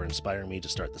mentorship and for inspiring me to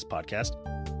start this podcast.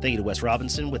 Thank you to Wes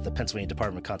Robinson with the Pennsylvania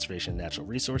Department of Conservation and Natural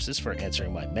Resources for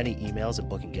answering my many emails and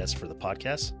booking guests for the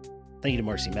podcast. Thank you to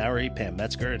Marcy Mowry, Pam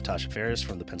Metzger, and Tasha Ferris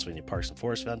from the Pennsylvania Parks and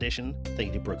Forest Foundation. Thank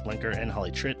you to Brooke Linker and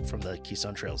Holly Tritt from the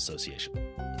Keystone Trails Association.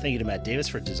 Thank you to Matt Davis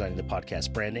for designing the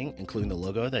podcast branding, including the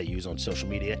logo that I use on social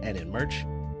media and in merch.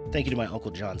 Thank you to my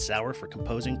Uncle John Sauer for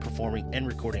composing, performing, and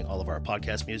recording all of our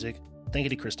podcast music. Thank you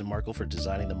to Kristen Markle for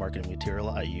designing the marketing material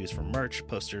I use for merch,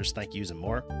 posters, thank yous, and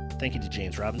more. Thank you to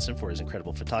James Robinson for his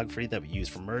incredible photography that we use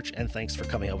for merch, and thanks for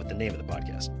coming up with the name of the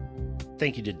podcast.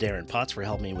 Thank you to Darren Potts for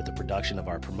helping me with the production of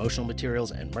our promotional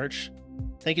materials and merch.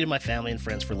 Thank you to my family and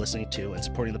friends for listening to and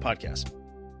supporting the podcast.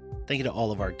 Thank you to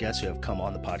all of our guests who have come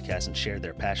on the podcast and shared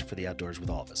their passion for the outdoors with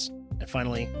all of us. And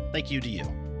finally, thank you to you.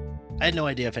 I had no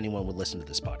idea if anyone would listen to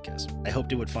this podcast. I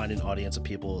hoped it would find an audience of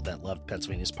people that loved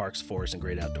Pennsylvania's parks, forests, and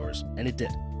great outdoors, and it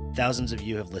did. Thousands of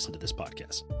you have listened to this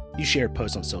podcast. You shared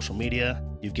posts on social media,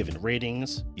 you've given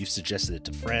ratings, you've suggested it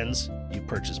to friends, you've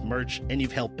purchased merch, and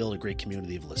you've helped build a great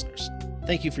community of listeners.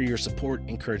 Thank you for your support,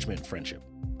 encouragement, and friendship.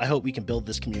 I hope we can build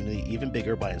this community even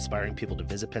bigger by inspiring people to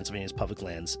visit Pennsylvania's public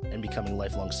lands and becoming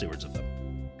lifelong stewards of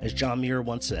them. As John Muir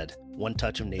once said, one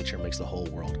touch of nature makes the whole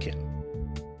world kin.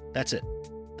 That's it.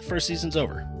 The first season's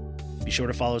over. Be sure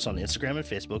to follow us on Instagram and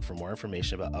Facebook for more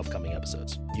information about upcoming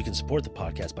episodes. You can support the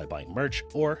podcast by buying merch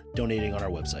or donating on our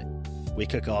website. We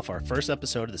kick off our first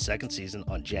episode of the second season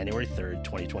on January 3rd,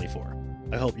 2024.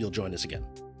 I hope you'll join us again.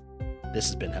 This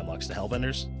has been Hemlocks to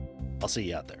Hellbenders. I'll see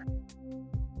you out there.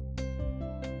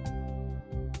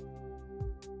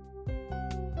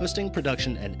 Hosting,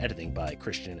 production, and editing by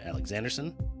Christian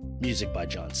Alexanderson. Music by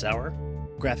John Sauer.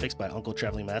 Graphics by Uncle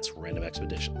Traveling Matt's Random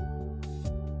Expedition.